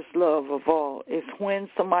greatest love of all. It's when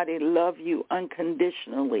somebody loves you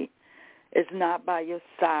unconditionally. It's not by your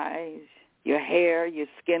size, your hair, your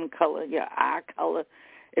skin color, your eye color.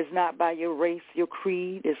 It's not by your race, your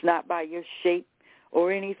creed. It's not by your shape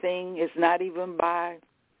or anything. It's not even by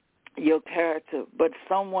your character. But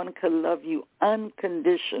someone could love you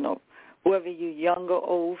unconditional, whether you're young or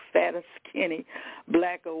old, fat or skinny,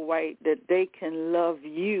 black or white, that they can love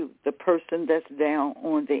you, the person that's down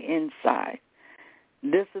on the inside.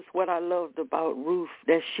 This is what I loved about Ruth,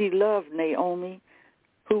 that she loved Naomi,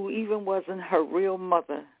 who even wasn't her real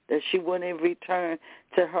mother, that she wouldn't return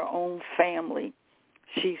to her own family.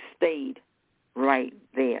 She stayed right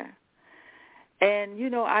there.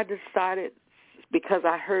 And, I decided, because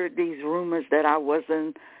I heard these rumors that I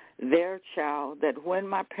wasn't their child, that when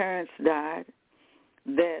my parents died,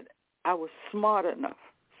 that I was smart enough.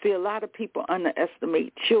 See, a lot of people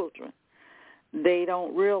underestimate children. They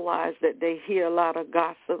don't realize that they hear a lot of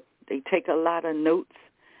gossip. They take a lot of notes.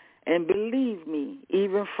 And believe me,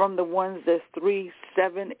 even from the ones that's 3,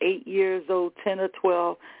 7, 8 years old, 10 or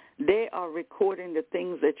 12, they are recording the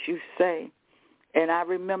things that you say. And I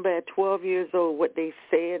remember at 12 years old what they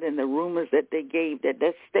said and the rumors that they gave, that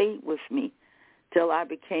stayed with me till I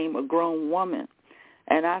became a grown woman.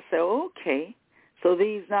 And I said, okay, so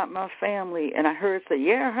these not my family. And I heard say,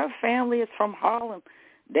 yeah, her family is from Harlem.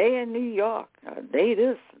 They in New York.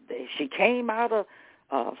 She came out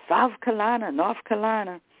of South Carolina, North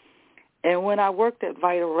Carolina. And when I worked at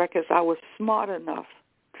Vital Records, I was smart enough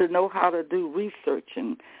to know how to do research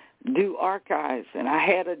and do archives. And I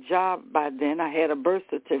had a job by then. I had a birth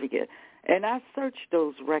certificate. And I searched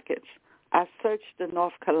those records. I searched the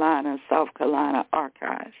North Carolina and South Carolina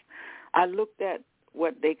archives. I looked at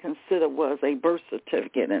what they consider was a birth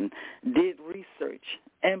certificate and did research.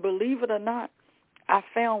 And believe it or not, I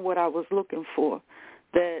found what I was looking for,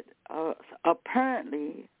 that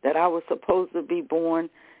apparently that I was supposed to be born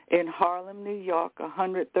in Harlem, New York,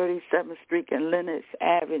 137th Street and Lenox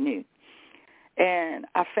Avenue. And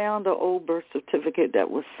I found an old birth certificate that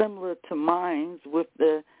was similar to mine with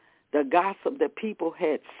the gossip that people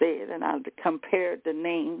had said, and I compared the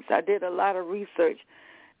names. I did a lot of research.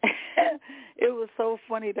 It was so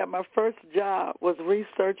funny that my first job was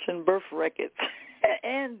researching birth records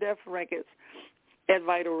and death records at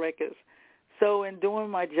Vital Records. So in doing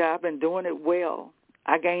my job and doing it well,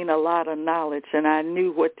 I gained a lot of knowledge, and I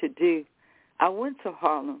knew what to do. I went to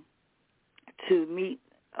Harlem to meet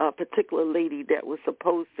a particular lady that was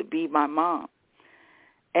supposed to be my mom.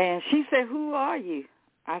 And she said, who are you?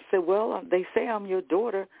 I said, well, they say I'm your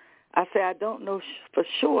daughter. I said, I don't know for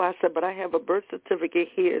sure. I said, but I have a birth certificate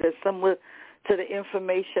here that's similar to the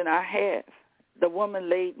information I have. The woman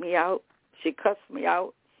laid me out. She cussed me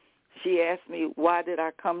out. She asked me, why did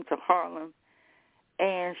I come to Harlem?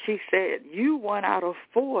 And she said, you 1 out of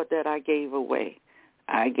 4 that I gave away.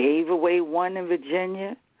 I gave away 1 in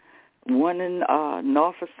Virginia, 1 in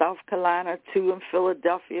North or South Carolina, 2 in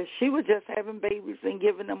Philadelphia. She was just having babies and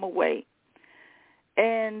giving them away.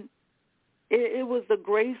 And it was the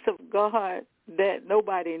grace of God that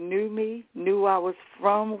nobody knew me, knew I was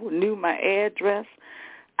from, knew my address.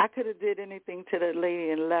 I could have did anything to that lady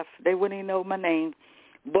and left. They wouldn't even know my name.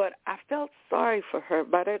 But I felt sorry for her.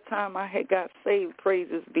 By that time, I had got saved,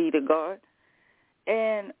 praises be to God.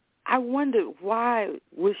 And I wondered, why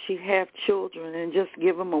would she have children and just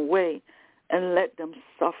give them away and let them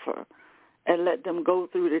suffer and let them go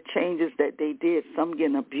through the changes that they did, some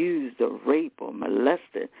getting abused or raped or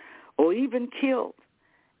molested or even killed.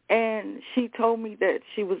 And she told me that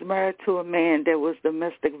she was married to a man that was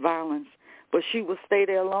domestic violence, but she would stay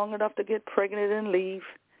there long enough to get pregnant and leave.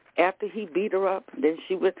 After he beat her up, then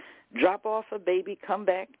she would drop off a baby, come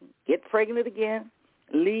back, get pregnant again,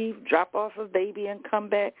 leave, drop off a baby, and come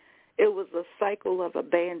back. It was a cycle of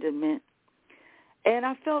abandonment. And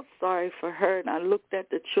I felt sorry for her, and I looked at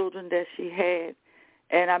the children that she had,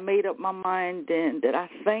 and I made up my mind then that I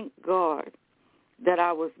thank God that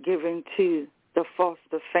I was given to the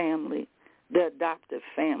foster family, the adoptive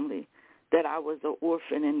family, that I was an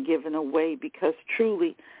orphan and given away, because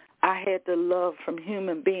truly I had the love from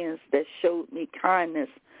human beings that showed me kindness,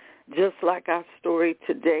 just like our story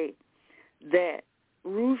today, that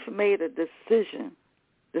Ruth made a decision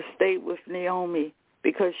to stay with Naomi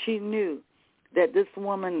because she knew that this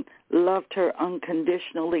woman loved her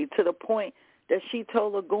unconditionally, to the point that she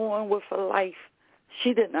told her go on with her life.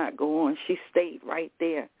 She did not go on. She stayed right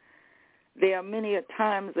there. There are many a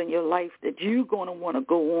times in your life that you're going to want to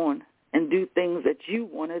go on and do things that you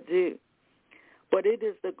want to do. But it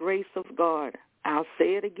is the grace of God. I'll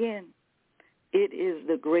say it again. It is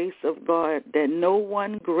the grace of God that no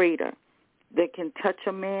one greater that can touch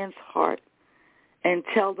a man's heart and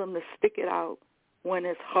tell them to stick it out when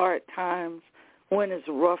it's hard times, when it's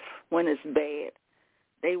rough, when it's bad.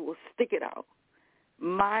 They will stick it out.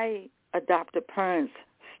 My adopted parents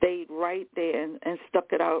stayed right there and stuck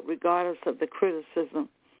it out regardless of the criticism.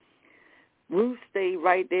 Ruth stayed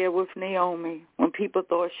right there with Naomi when people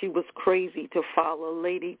thought she was crazy to follow a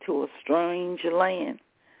lady to a strange land.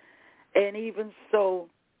 And even so,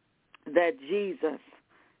 that Jesus,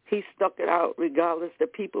 he stuck it out regardless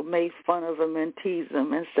that people made fun of him and teased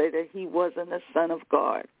him and say that he wasn't the Son of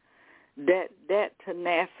God. That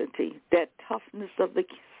tenacity, that toughness of the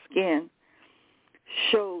skin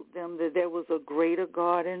showed them that there was a greater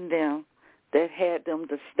God in them that had them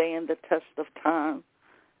to stand the test of time.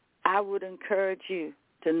 I would encourage you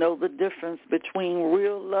to know the difference between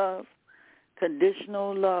real love,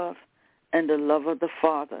 conditional love, and the love of the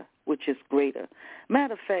Father, which is greater.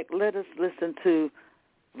 Matter of fact, let us listen to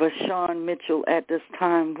Vashawn Mitchell at this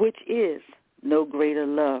time, which is No Greater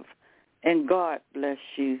Love. And God bless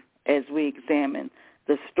you as we examine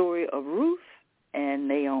the story of Ruth and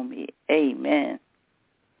Naomi. Amen.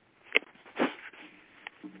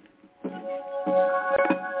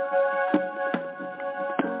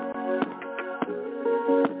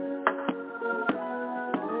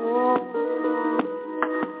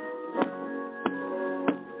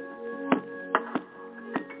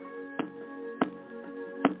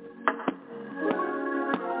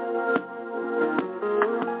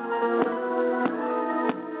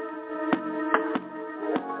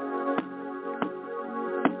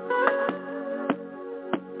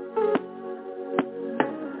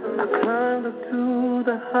 To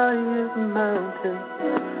the highest mountain,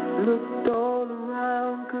 looked all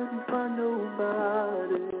around, couldn't find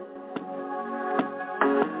nobody.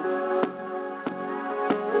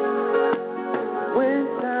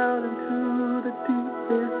 Went down into the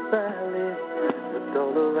deepest valley, looked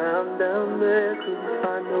all around down there, couldn't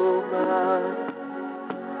find nobody.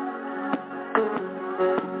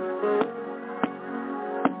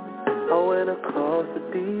 I went across the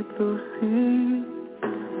deep blue sea,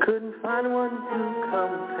 couldn't find one to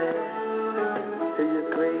compare to your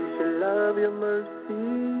grace, your love, your mercy.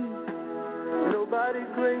 Nobody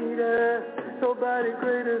greater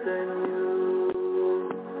than you.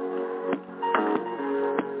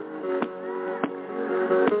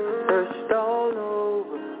 Searched all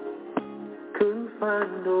over, couldn't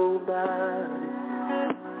find nobody.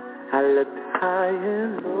 I looked high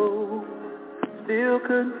and low, still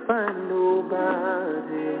couldn't find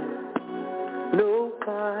nobody.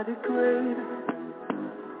 Nobody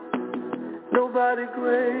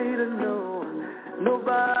greater, no,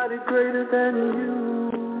 nobody greater than you.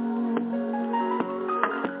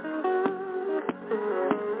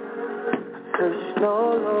 Searched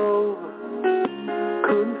all over,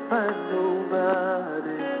 couldn't find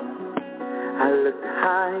nobody. I looked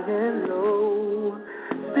high and low,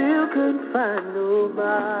 still couldn't find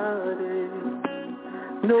nobody.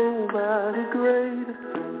 Nobody greater.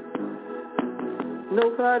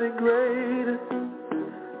 Nobody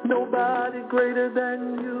greater than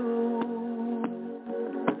you.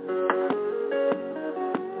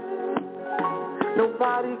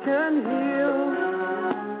 Nobody can heal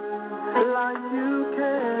like you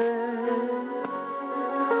can.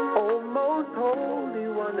 Oh, most holy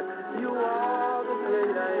one, you are the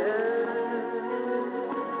great I am.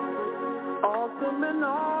 Awesome in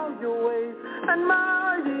all your ways, and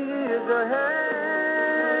mighty is your hand.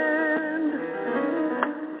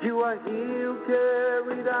 You are he who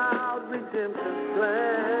carried out redemption's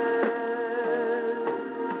plan.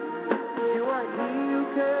 You are he who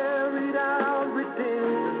carried out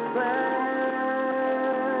redemption's plan.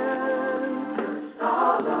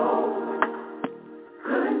 All over,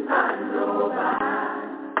 couldn't find nobody.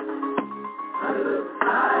 I looked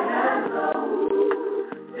high and low,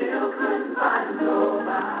 still couldn't find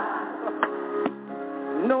nobody.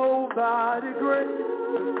 Nobody great.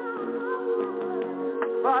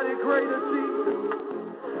 Nobody greater, Jesus.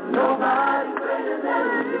 Nobody greater than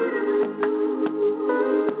you.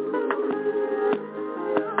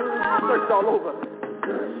 Searched all over.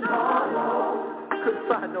 Couldn't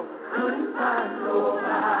find nobody.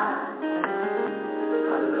 I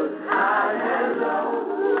looked high and low,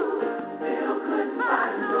 still couldn't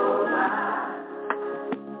find nobody.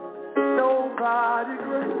 Nobody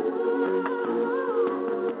great.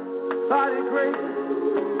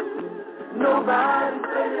 Nobody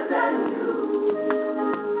greater than you.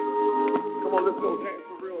 Come on, let's go dance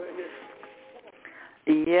for real here.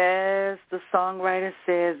 Yes, the songwriter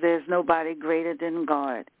says there's nobody greater than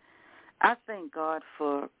God. I thank God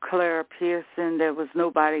for Clara Pearson. There was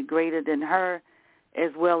nobody greater than her,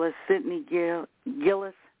 as well as Sidney Gillis,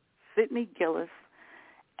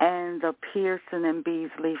 and the Pearson and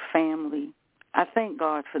Beasley family. I thank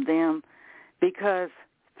God for them because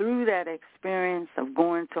through that experience of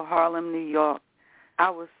going to Harlem, New York, I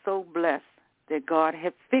was so blessed that God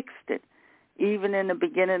had fixed it, even in the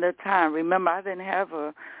beginning of time. Remember, I didn't have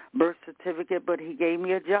a birth certificate, but he gave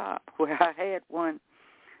me a job where I had one.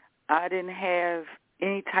 I didn't have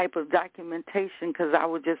any type of documentation because I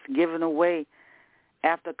was just given away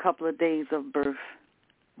after a couple of days of birth.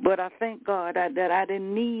 But I thank God that I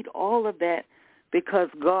didn't need all of that because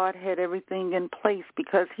God had everything in place,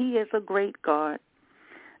 because he is a great God.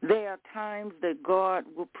 There are times that God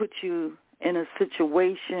will put you in a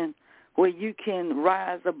situation where you can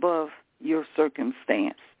rise above your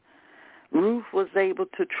circumstance. Ruth was able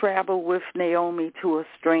to travel with Naomi to a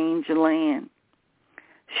strange land.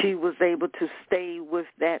 She was able to stay with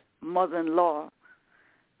that mother-in-law.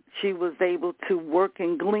 She was able to work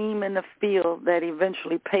and glean in the field that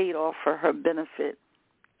eventually paid off for her benefit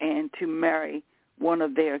and to marry one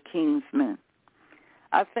of their kinsmen.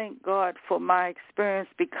 I thank God for my experience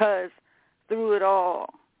because through it all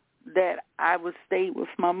that I would stay with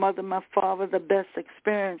my mother, my father, the best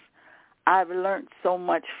experience. I've learned so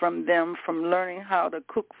much from them, from learning how to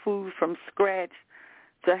cook food from scratch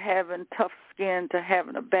to having tough skin to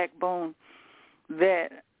having a backbone, that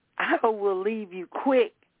I will leave you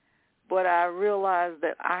quick, but I realized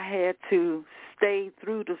that I had to stay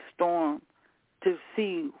through the storm to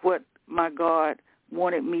see what my God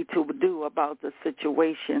wanted me to do about the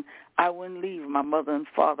situation. I wouldn't leave my mother and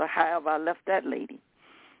father. However, I left that lady.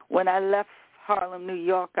 When I left Harlem, New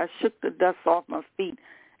York, I shook the dust off my feet,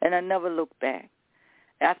 and I never looked back.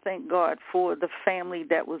 I thank God for the family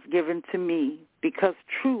that was given to me because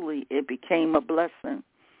truly it became a blessing.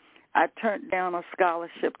 I turned down a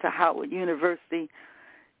scholarship to Howard University,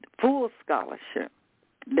 full scholarship,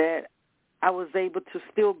 that I was able to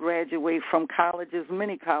still graduate from colleges,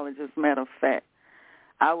 many colleges, matter of fact.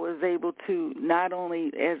 I was able to not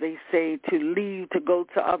only, as they say, to leave to go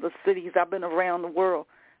to other cities. I've been around the world.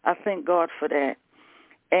 I thank God for that.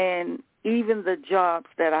 And even the jobs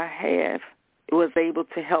that I have was able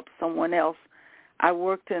to help someone else. I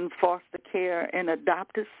worked in foster care and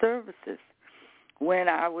adopted services when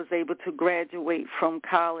I was able to graduate from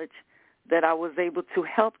college, that I was able to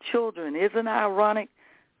help children. Isn't it ironic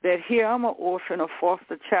that here I'm an orphan, a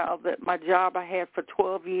foster child, that my job I had for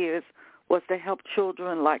 12 years was to help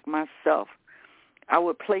children like myself. I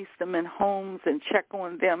would place them in homes and check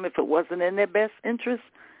on them. If it wasn't in their best interest,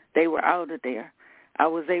 they were out of there. I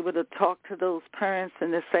was able to talk to those parents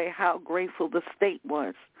and to say how grateful the state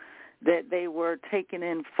was that they were taking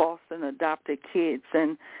in foster and adopted kids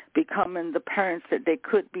and becoming the parents that they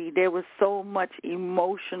could be. There was so much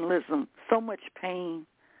emotionalism, so much pain,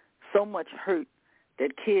 so much hurt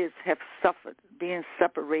that kids have suffered being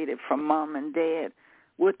separated from mom and dad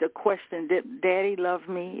with the question, did Daddy love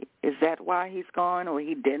me? Is that why he's gone? Or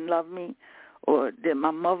he didn't love me? Or did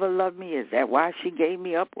my mother love me? Is that why she gave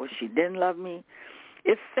me up? Or she didn't love me?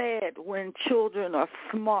 It's sad when children are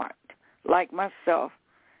smart, like myself,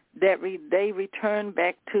 that they return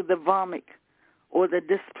back to the vomit or the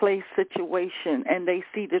displaced situation, and they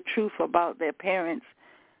see the truth about their parents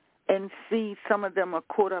and see some of them are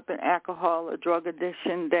caught up in alcohol or drug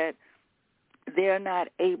addiction, that they're not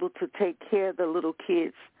able to take care of the little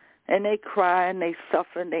kids. And they cry and they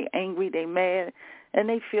suffer and they angry, they mad, and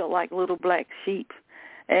they feel like little black sheep.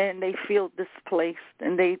 And they feel displaced,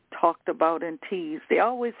 and they talked about and teased. They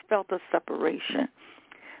always felt a separation.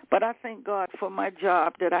 But I thank God for my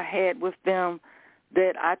job that I had with them,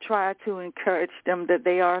 that I tried to encourage them that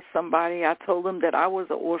they are somebody. I told them that I was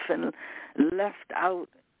an orphan, left out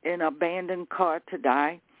in an abandoned car to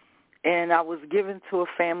die, and I was given to a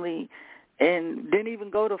family and didn't even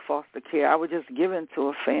go to foster care. I was just given to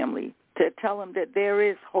a family to tell them that there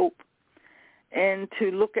is hope and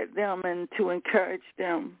to look at them and to encourage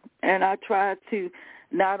them. And I tried to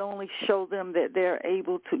not only show them that they're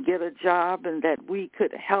able to get a job and that we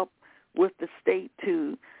could help with the state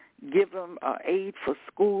to give them aid for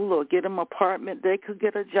school or get them an apartment, they could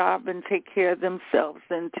get a job and take care of themselves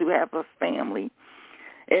and to have a family.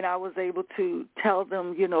 And I was able to tell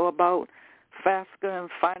them, about FAFSA and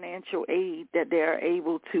financial aid, that they're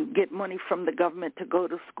able to get money from the government to go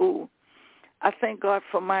to school. I thank God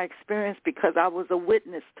for my experience because I was a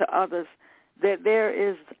witness to others that there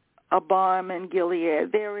is a balm in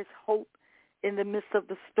Gilead. There is hope in the midst of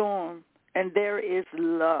the storm, and there is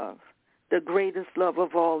love. The greatest love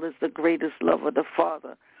of all is the greatest love of the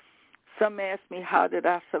Father. Some ask me, how did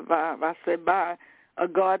I survive? I said, by a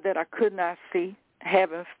God that I could not see,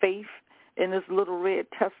 having faith in this little red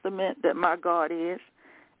testament that my God is.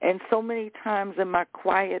 And so many times in my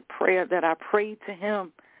quiet prayer that I prayed to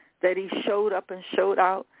him, that he showed up and showed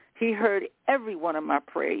out. He heard every one of my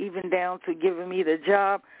prayer, even down to giving me the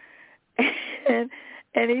job.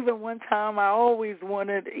 And even one time I always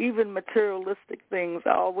wanted, even materialistic things,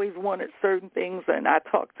 I always wanted certain things, and I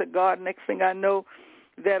talked to God. Next thing I know,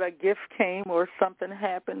 that a gift came or something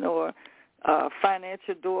happened or a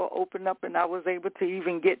financial door opened up, and I was able to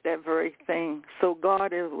even get that very thing. So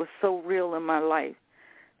God was so real in my life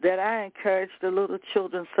that I encouraged the little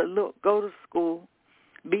children, say, look, go to school.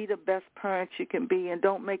 Be the best parent you can be, and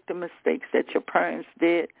don't make the mistakes that your parents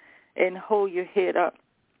did, and hold your head up.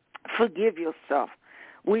 Forgive yourself.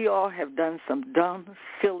 We all have done some dumb,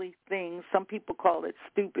 silly things. Some people call it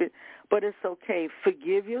stupid, but it's okay.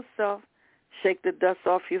 Forgive yourself, shake the dust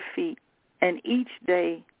off your feet, and each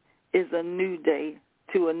day is a new day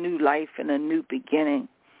to a new life and a new beginning.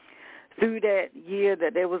 Through that year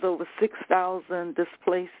that there was over 6,000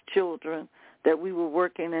 displaced children that we were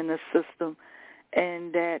working in the system,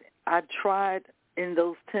 and that I tried in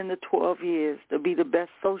those 10 to 12 years to be the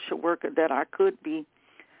best social worker that I could be,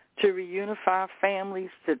 to reunify families,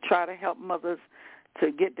 to try to help mothers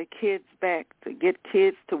to get the kids back, to get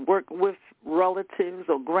kids to work with relatives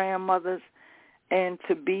or grandmothers, and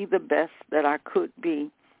to be the best that I could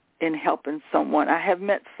be in helping someone. I have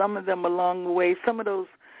met some of them along the way. Some of those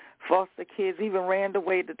foster kids even ran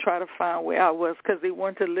away to try to find where I was because they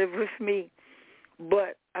wanted to live with me.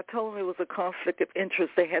 But I told them it was a conflict of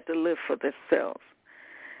interest. They had to live for themselves.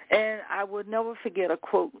 And I would never forget a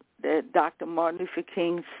quote that Dr. Martin Luther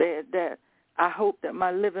King said, that I hope that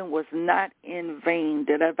my living was not in vain,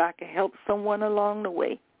 that if I could help someone along the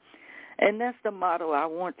way. And that's the motto I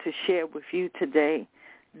want to share with you today.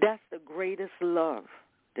 That's the greatest love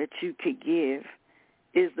that you could give,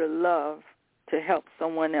 is the love to help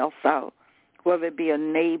someone else out, whether it be a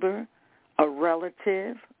neighbor, a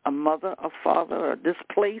relative, a mother, a father, a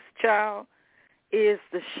displaced child, is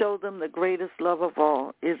to show them the greatest love of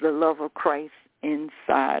all, is the love of Christ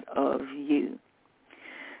inside of you.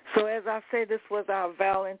 So as I said, this was our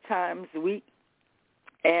Valentine's week,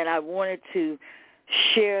 and I wanted to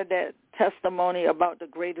share that testimony about the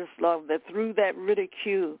greatest love, that through that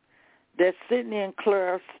ridicule that Sidney and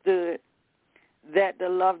Clara stood, that the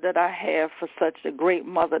love that I have for such a great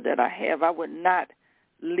mother that I have, I would not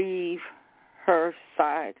leave her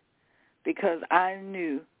side, because I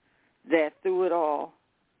knew that through it all,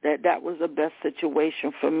 that was the best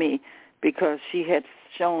situation for me, because she had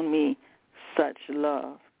shown me such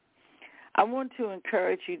love. I want to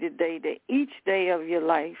encourage you today that each day of your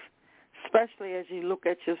life, especially as you look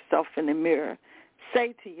at yourself in the mirror,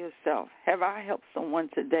 say to yourself, have I helped someone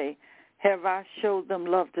today? Have I showed them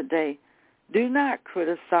love today? Do not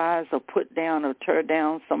criticize or put down or tear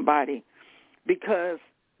down somebody, because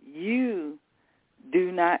you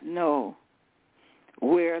do not know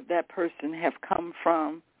where that person have come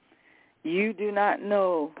from. You do not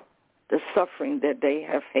know the suffering that they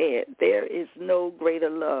have had. There is no greater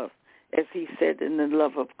love, as he said, than the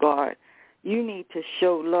love of God. You need to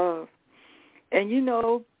show love. And you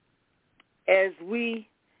know, as we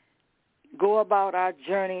go about our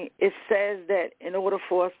journey, it says that in order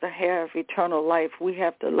for us to have eternal life, we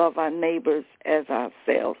have to love our neighbors as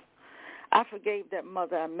ourselves. I forgave that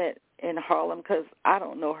mother I met in Harlem because I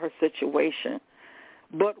don't know her situation.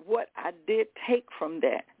 But what I did take from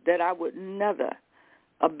that I would never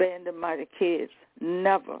abandon my kids,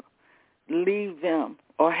 never leave them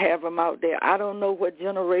or have them out there. I don't know what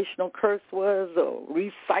generational curse was, or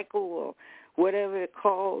recycle, or whatever it's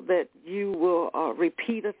called, that you will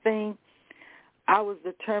repeat a thing. I was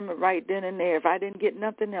determined right then and there. If I didn't get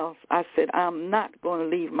nothing else, I said, I'm not going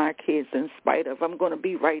to leave my kids in spite of. I'm going to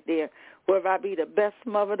be right there. Whether I be the best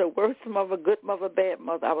mother, the worst mother, good mother, bad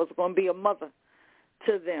mother, I was going to be a mother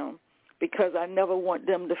to them, because I never want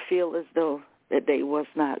them to feel as though that they was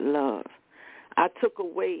not loved. I took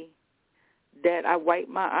away that. I wiped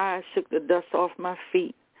my eyes, shook the dust off my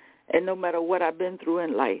feet, and no matter what I've been through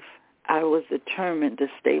in life, I was determined to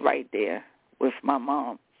stay right there with my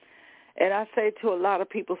mom. And I say to a lot of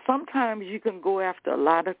people, sometimes you can go after a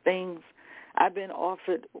lot of things. I've been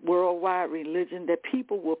offered worldwide religion that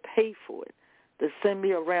people will pay for it, to send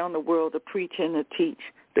me around the world to preach and to teach,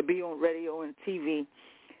 to be on radio and TV.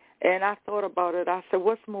 And I thought about it. I said,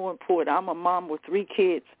 what's more important? I'm a mom with 3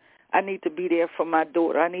 kids. I need to be there for my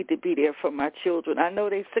daughter. I need to be there for my children. I know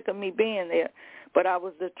they're sick of me being there, but I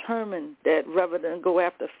was determined that rather than go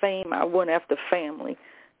after fame, I went after family.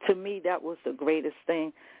 To me, that was the greatest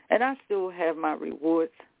thing. And I still have my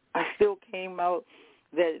rewards. I still came out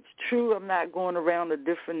that it's true. I'm not going around to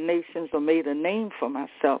different nations or made a name for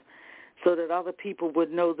myself so that other people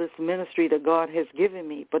would know this ministry that God has given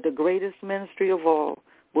me. But the greatest ministry of all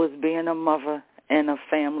was being a mother and a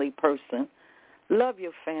family person. Love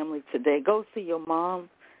your family today. Go see your mom,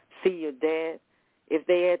 see your dad. If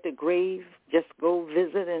they're at the grave, just go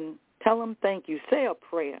visit and tell them thank you. Say a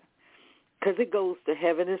prayer, because it goes to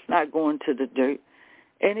heaven. It's not going to the dirt.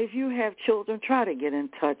 And if you have children, try to get in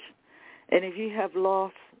touch. And if you have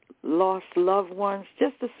lost loved ones,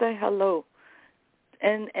 just to say hello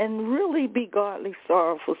and really be godly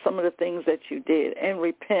sorrow for some of the things that you did, and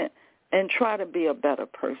repent and try to be a better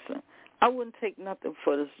person. I wouldn't take nothing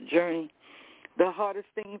for this journey. The hardest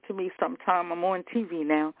thing to me sometimes, I'm on TV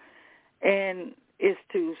now, and is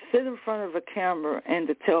to sit in front of a camera and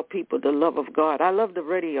to tell people the love of God. I love the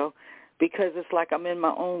radio because it's like I'm in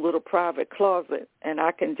my own little private closet, and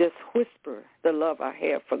I can just whisper the love I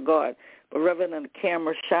have for God. But rather than the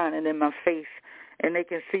camera shining in my face and they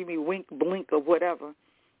can see me wink, blink, or whatever,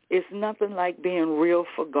 it's nothing like being real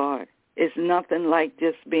for God. It's nothing like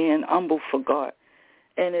just being humble for God.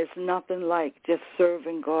 And it's nothing like just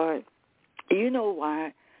serving God. You know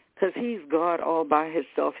why? Because he's God all by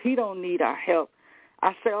himself. He don't need our help.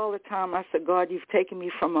 I say all the time, I say, God, you've taken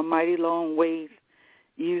me from a mighty long ways.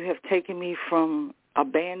 You have taken me from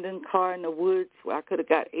abandoned car in the woods where I could have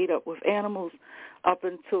got ate up with animals up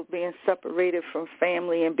until being separated from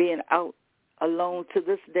family and being out alone to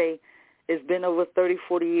this day. It's been over 30,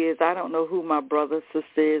 40 years. I don't know who my brother,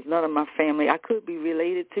 sister is, none of my family. I could be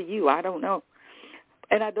related to you. I don't know.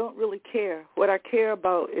 And I don't really care. What I care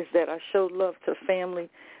about is that I show love to family,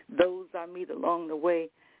 those I meet along the way,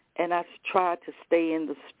 and I try to stay in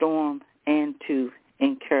the storm and to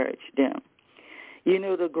encourage them. You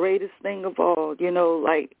know, the greatest thing of all, you know,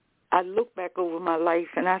 like I look back over my life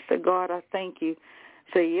and I said, God, I thank you.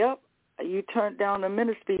 Say, yep, you turned down the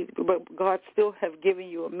ministry, but God still have given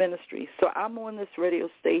you a ministry. So I'm on this radio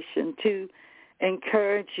station to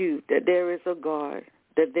encourage you that there is a God,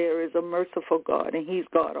 that there is a merciful God, and he's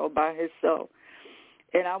God all by himself.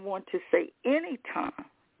 And I want to say anytime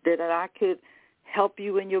that I could help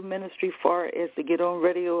you in your ministry far as to get on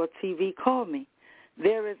radio or TV, call me.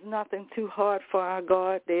 There is nothing too hard for our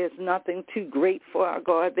God. There is nothing too great for our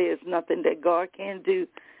God. There is nothing that God can't do.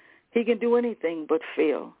 He can do anything but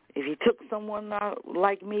fail. If he took someone out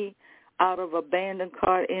like me out of abandoned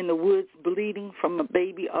car in the woods bleeding from a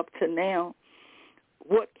baby up to now,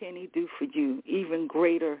 what can he do for you? Even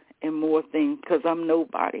greater and more things, because I'm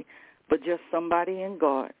nobody, but just somebody in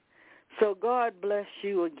God. So God bless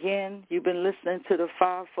you again. You've been listening to the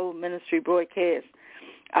Fivefold Ministry broadcast.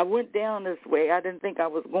 I went down this way. I didn't think I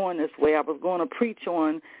was going this way. I was going to preach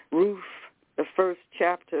on Ruth, the first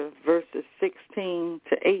chapter, verses 16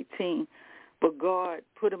 to 18. But God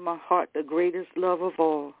put in my heart the greatest love of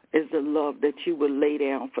all is the love that you would lay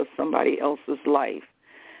down for somebody else's life.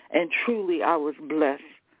 And truly I was blessed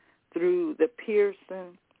through the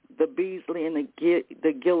Pearson, the Beasley, and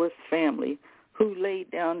the Gillis family who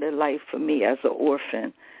laid down their life for me as an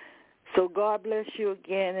orphan. So God bless you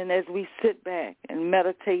again, and as we sit back and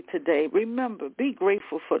meditate today, remember, be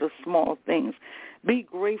grateful for the small things. Be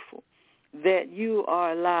grateful that you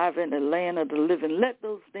are alive in the land of the living. Let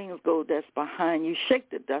those things go that's behind you. Shake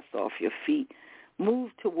the dust off your feet.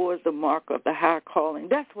 Move towards the mark of the high calling.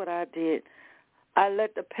 That's what I did. I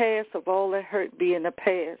let the past of all that hurt be in the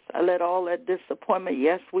past. I let all that disappointment,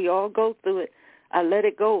 yes, we all go through it. I let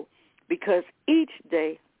it go because each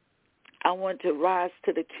day I want to rise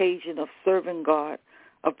to the occasion of serving God,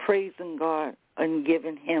 of praising God, and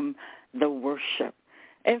giving him the worship.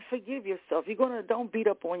 And forgive yourself. Don't beat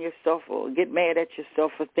up on yourself or get mad at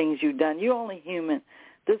yourself for things you've done. You're only human.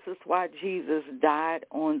 This is why Jesus died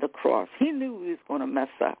on the cross. He knew he was going to mess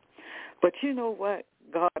up. But you know what?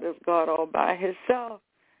 God is God all by himself,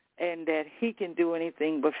 and that he can do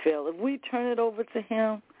anything but fail. If we turn it over to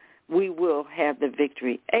him, we will have the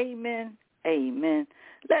victory. Amen. Amen.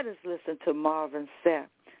 Let us listen to Marvin Sapp,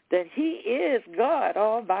 that he is God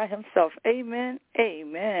all by himself. Amen.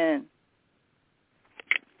 Amen.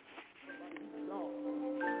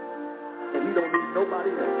 And he don't need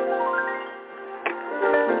nobody else.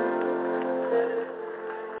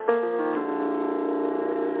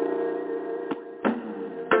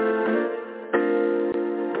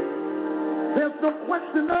 There's no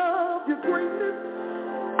question of your greatness,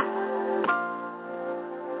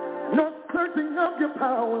 no searching of your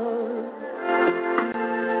power.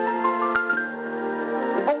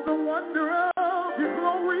 Oh, the wonder of your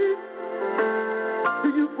glory. To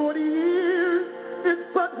you 40 years is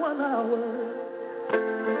but 1 hour.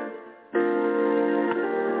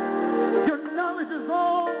 Your knowledge is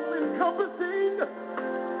all encompassing.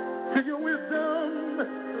 To your wisdom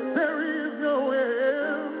there is no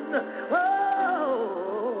end. Oh,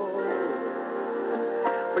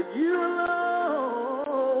 but you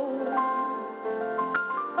alone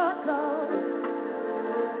are God.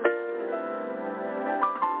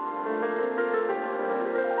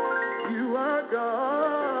 You are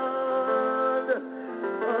God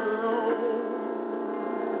alone.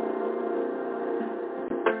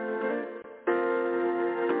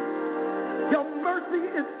 Your mercy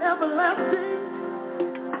is everlasting.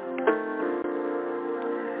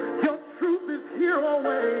 Your truth is here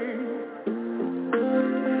always.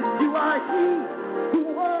 You are he who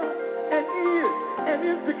was and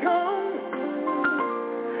is to come.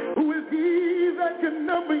 Who is he that can can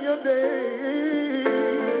number your days.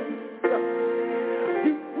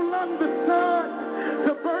 You flung the sun,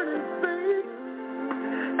 the burning sea,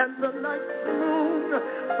 and the night moon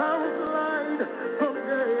found light from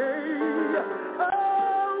day.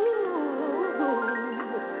 Oh,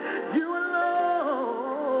 you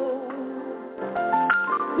alone.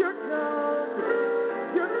 You're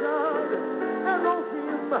God,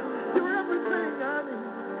 Elohim. You're everything I need.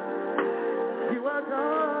 You are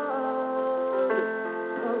God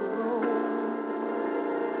alone.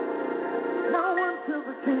 Now unto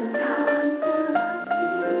the King.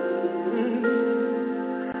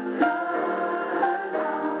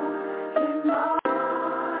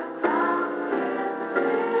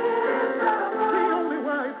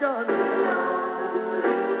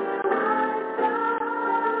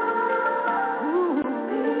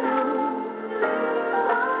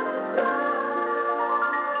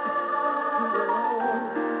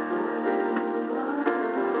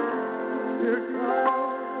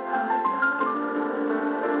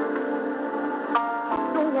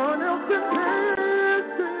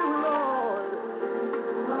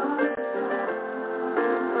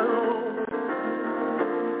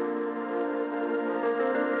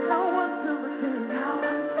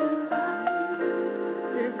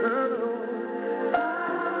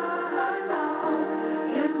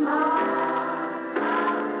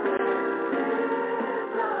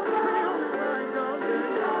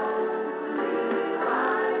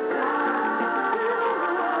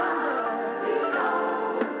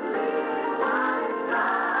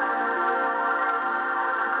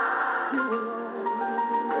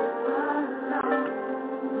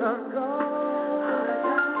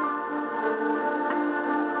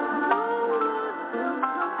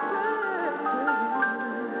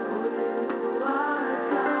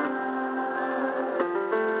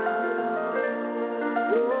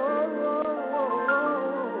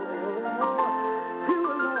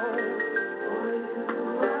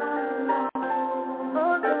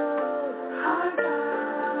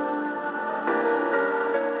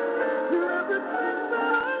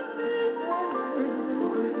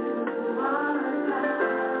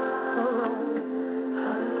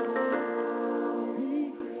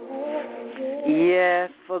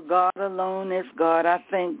 Yes, for God alone is God. I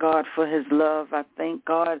thank God for his love. I thank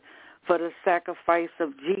God for the sacrifice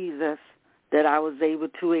of Jesus, that I was able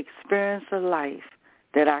to experience a life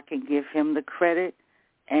that I can give him the credit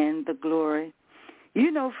and the glory.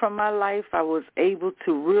 You know, from my life, I was able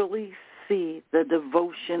to really see the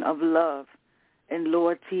devotion of love and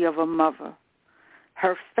loyalty of a mother.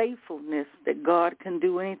 Her faithfulness that God can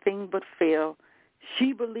do anything but fail.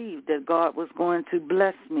 She believed that God was going to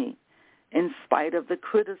bless me in spite of the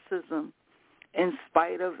criticism, in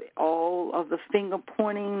spite of all of the finger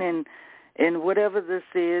pointing and whatever this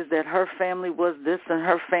is, that her family was this and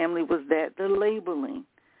her family was that, the labeling,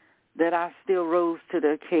 that I still rose to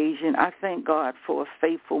the occasion. I thank God for a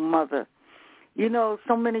faithful mother. You know,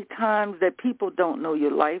 so many times that people don't know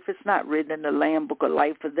your life. It's not written in the Lamb Book of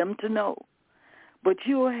Life for them to know. But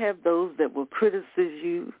you will have those that will criticize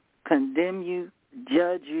you, condemn you,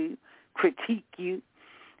 judge you, critique you,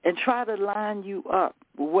 and try to line you up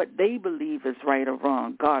with what they believe is right or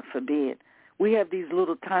wrong. God forbid. We have these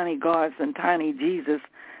little tiny gods and tiny Jesus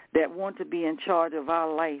that want to be in charge of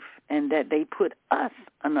our life, and that they put us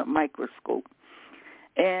under a microscope.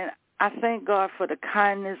 And I thank God for the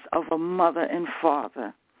kindness of a mother and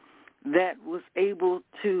father that was able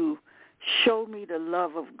to show me the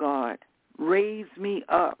love of God, raise me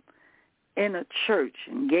up in a church,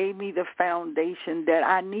 and gave me the foundation that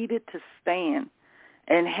I needed to stand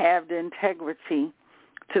and have the integrity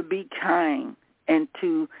to be kind and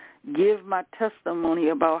to give my testimony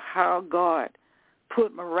about how God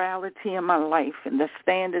put morality in my life, and the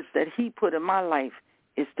standards that he put in my life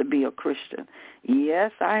is to be a Christian.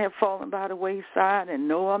 Yes, I have fallen by the wayside, and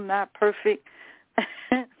no, I'm not perfect,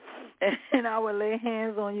 and I will lay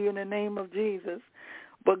hands on you in the name of Jesus.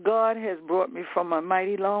 But God has brought me from a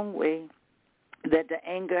mighty long way, that the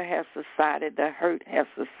anger has subsided, the hurt has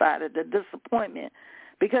subsided, the disappointment,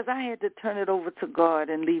 because I had to turn it over to God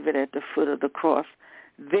and leave it at the foot of the cross.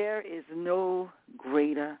 There is no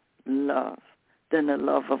greater love than the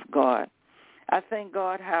love of God. I thank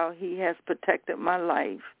God how he has protected my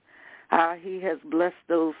life, how he has blessed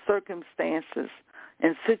those circumstances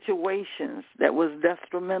and situations that was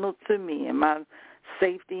detrimental to me and my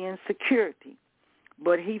safety and security.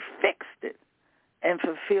 But he fixed it and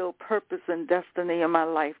fulfilled purpose and destiny in my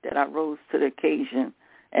life, that I rose to the occasion,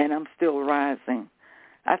 and I'm still rising.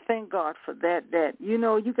 I thank God for that, you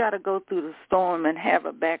know, you got to go through the storm and have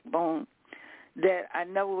a backbone. that I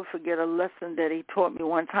never will forget a lesson that he taught me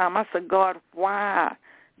one time. I said, God, why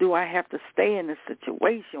do I have to stay in this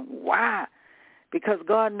situation? Why? Because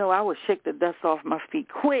God knew I would shake the dust off my feet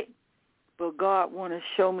quick. But God want to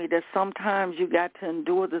show me that sometimes you got to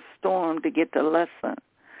endure the storm to get the lesson.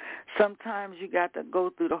 Sometimes you got to go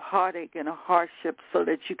through the heartache and the hardship so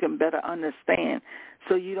that you can better understand,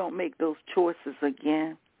 so you don't make those choices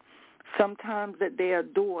again. Sometimes that there a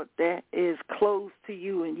door that is closed to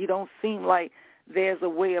you and you don't seem like there's a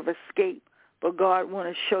way of escape, but God want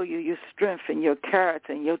to show you your strength and your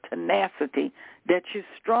character and your tenacity, that you're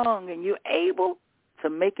strong and you're able to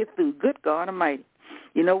make it through. Good God Almighty.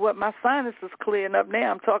 You know what? My sinus is clearing up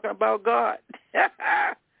now. I'm talking about God.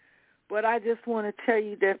 But I just want to tell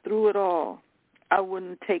you that through it all, I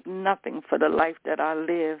wouldn't take nothing for the life that I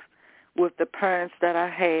live with the parents that I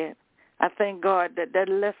had. I thank God that that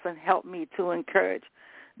lesson helped me to encourage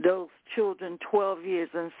those children 12 years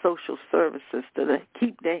in social services to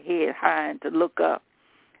keep their head high and to look up.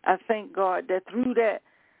 I thank God that through that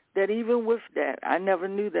even with that, I never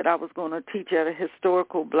knew that I was going to teach at a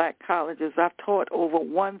historical black colleges. I've taught over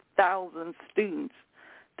 1,000 students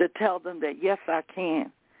to tell them that, yes, I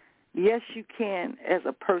can. Yes, you can as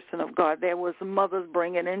a person of God. There was mothers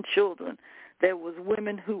bringing in children. There was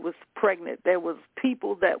women who was pregnant. There was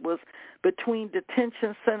people that was between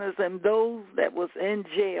detention centers and those that was in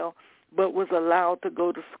jail but was allowed to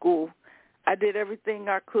go to school. I did everything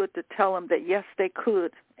I could to tell them that, yes, they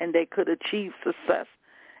could, and they could achieve success.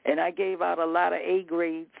 And I gave out a lot of A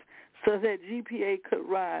grades so that GPA could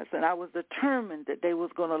rise, and I was determined that they was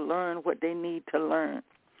going to learn what they need to learn.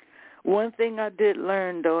 One thing I did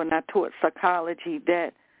learn, though, and I taught psychology,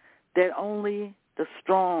 that only the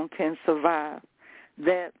strong can survive.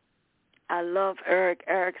 That I love Eric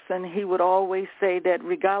Erickson. He would always say that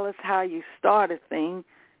regardless how you start a thing,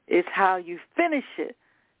 it's how you finish it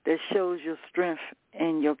that shows your strength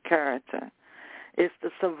and your character. It's the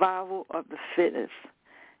survival of the fittest.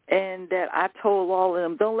 And that I told all of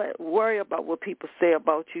them, don't worry about what people say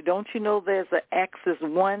about you. Don't you know there's an axis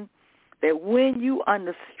one? That when you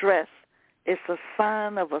under stress, it's a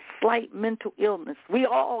sign of a slight mental illness. We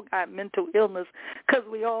all got mental illness because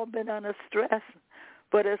we all been under stress.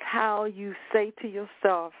 But it's how you say to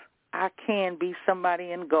yourself, I can be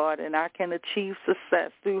somebody in God and I can achieve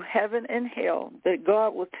success through heaven and hell, that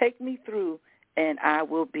God will take me through and I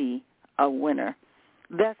will be a winner.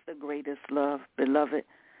 That's the greatest love, beloved.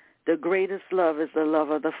 The greatest love is the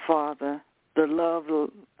love of the Father, the love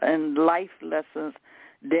and life lessons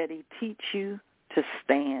that he teach you to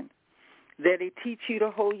stand, that he teach you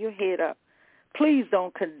to hold your head up. Please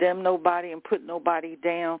don't condemn nobody and put nobody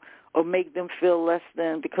down or make them feel less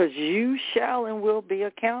than, because you shall and will be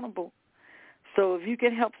accountable. So if you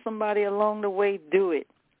can help somebody along the way, do it.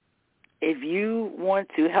 If you want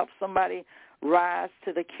to help somebody rise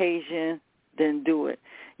to the occasion, then do it.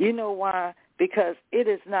 You know why? Because it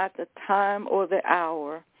is not the time or the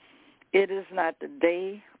hour, it is not the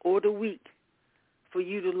day or the week for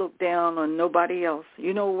you to look down on nobody else.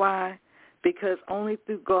 You know why? Because only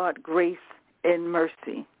through God's grace and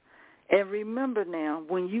mercy. And remember now,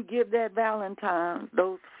 when you give that Valentine,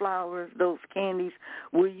 those flowers, those candies,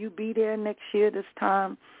 will you be there next year this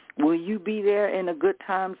time? Will you be there in the good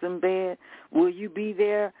times and bad? Will you be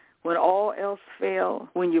there when all else failed,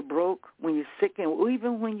 when you're broke, when you're sick, and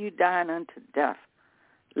even when you're dying unto death?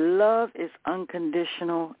 Love is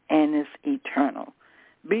unconditional and it's eternal.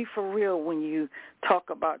 Be for real when you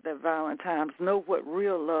talk about the Valentine's. Know what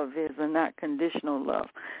real love is and not conditional love.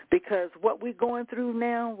 Because what we're going through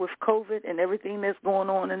now with COVID and everything that's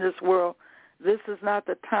going on in this world, this is not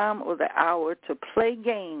the time or the hour to play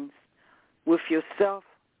games with yourself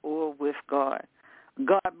or with God.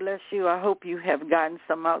 God bless you. I hope you have gotten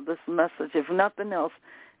some out of this message. If nothing else,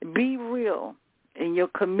 be real in your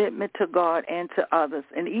commitment to God and to others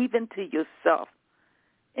and even to yourself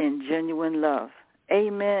in genuine love.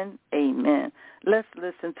 Amen, amen. Let's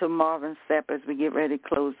listen to Marvin Sapp as we get ready to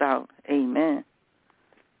close out. Amen.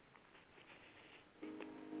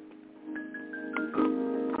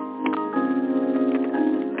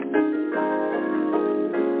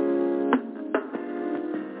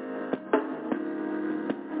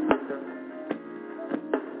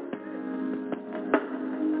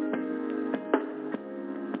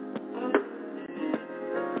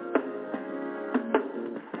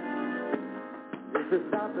 This is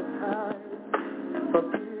not the time for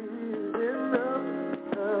giving up.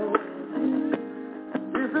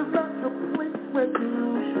 This is not the place where you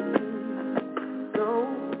should be. No,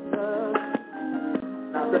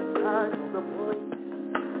 not the time, the place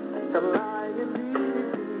to lie and be.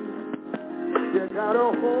 You gotta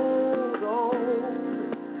hold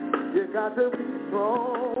on. You got to be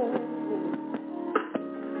strong.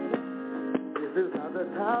 This is not the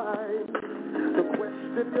time to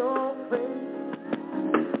question your faith.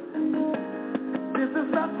 This is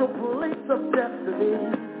not your place of destiny.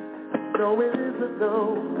 No, it isn't,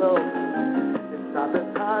 no, no. It's not the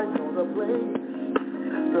time or the place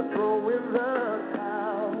to throw in the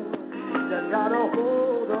towel. You gotta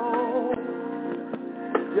hold on.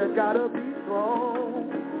 You gotta be strong.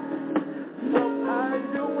 Sometimes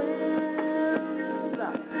you win,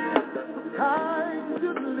 sometimes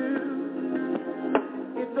you lose.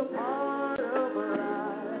 It's a part of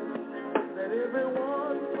life that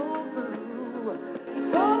everyone goes through.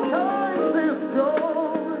 Sometimes there's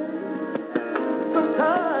joy,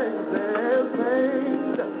 sometimes there's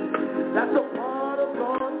pain. That's a part of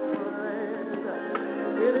God's plan.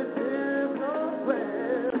 It is His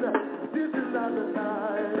plan. This is not the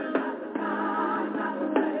time.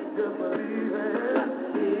 Just believe it.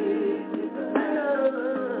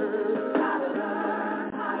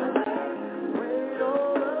 Wait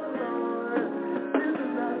on the Lord. This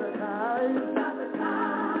is not the time.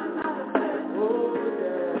 Oh,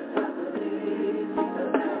 yeah. You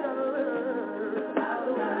gotta learn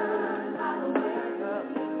how to wait.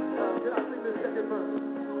 Can I sing this second verse?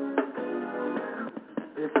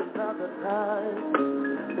 This is not the time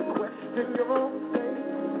to question your faith.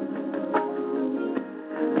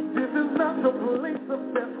 This is not your place of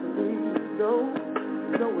destiny. No,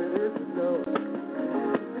 no, it isn't, no.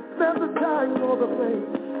 It's not the time or the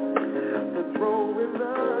place to throw in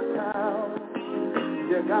the towel.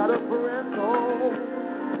 You gotta press on.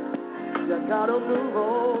 You gotta move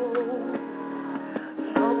on.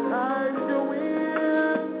 Sometimes you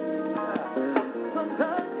win.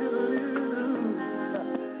 Sometimes you lose.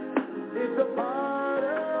 It's a part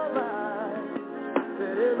of life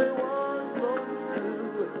that everyone goes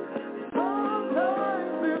through.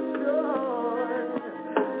 Sometimes it's joy,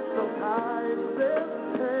 sometimes it's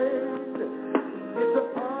pain. It's a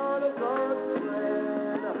part of God's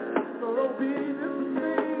plan. So don't be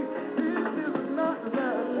dismayed. This is not the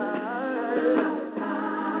time.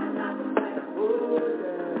 Oh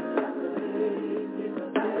yeah.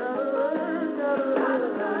 Gotta learn.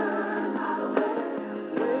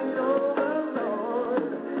 Wait on the Lord.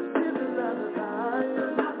 This is not the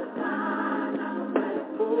time.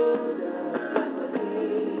 Oh yeah.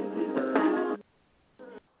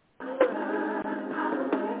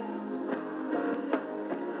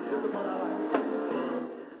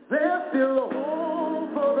 There's still a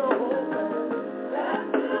home for the homeless.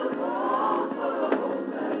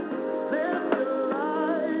 There's still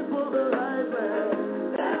life for the lifeless.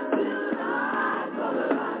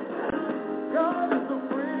 God is a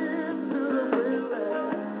friend to the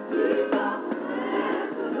friendless.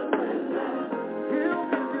 He'll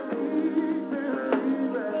make it easy to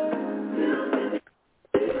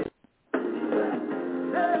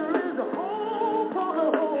There is a home for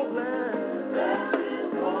the homeless.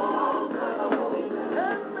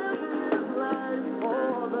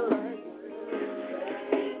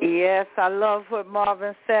 Yes, I love what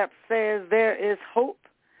Marvin Sapp says. There is hope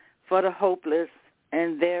for the hopeless,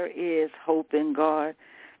 and there is hope in God.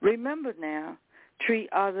 Remember now, treat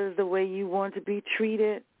others the way you want to be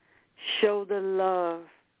treated. Show the love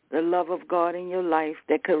of God in your life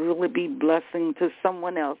that could really be blessing to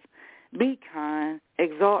someone else. Be kind,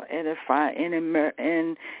 exalt, edify, and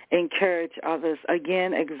encourage others.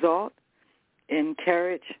 Again, exalt,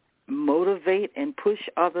 encourage, motivate, and push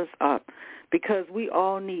others up, because we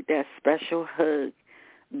all need that special hug,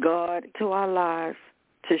 God, to our lives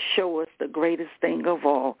to show us the greatest thing of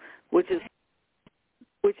all, which is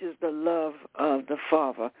the love of the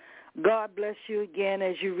Father. God bless you again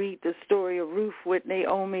as you read the story of Ruth with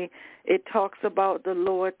Naomi. It talks about the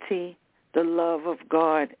loyalty, the love of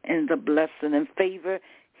God, and the blessing and favor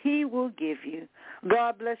He will give you.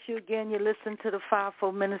 God bless you again. You listen to the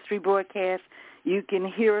Fivefold Ministry broadcast. You can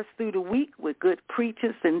hear us through the week with good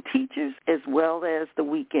preachers and teachers as well as the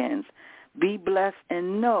weekends. Be blessed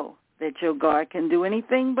and know that your God can do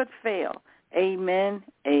anything but fail. Amen.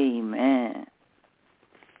 Amen.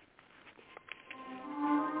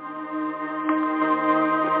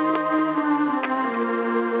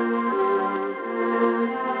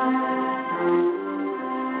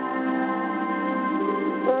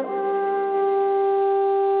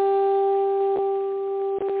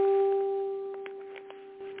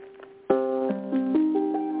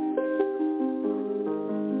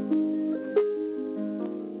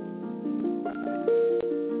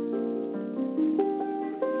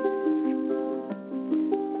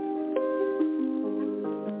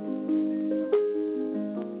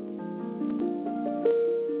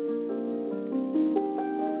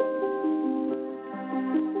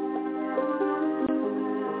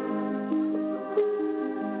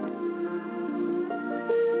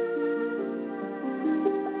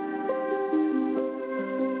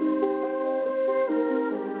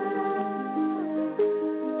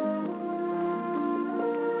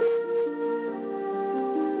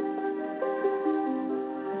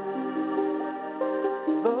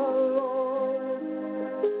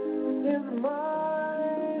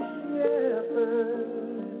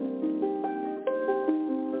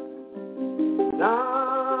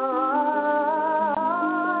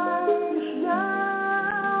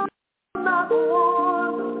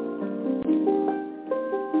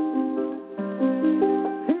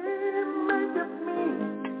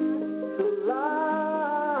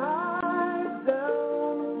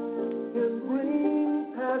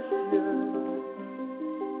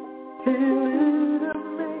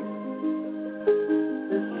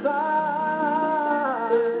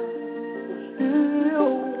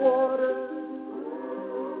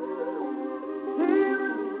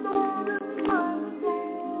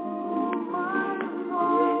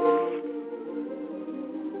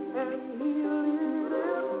 And he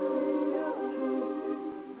leadeth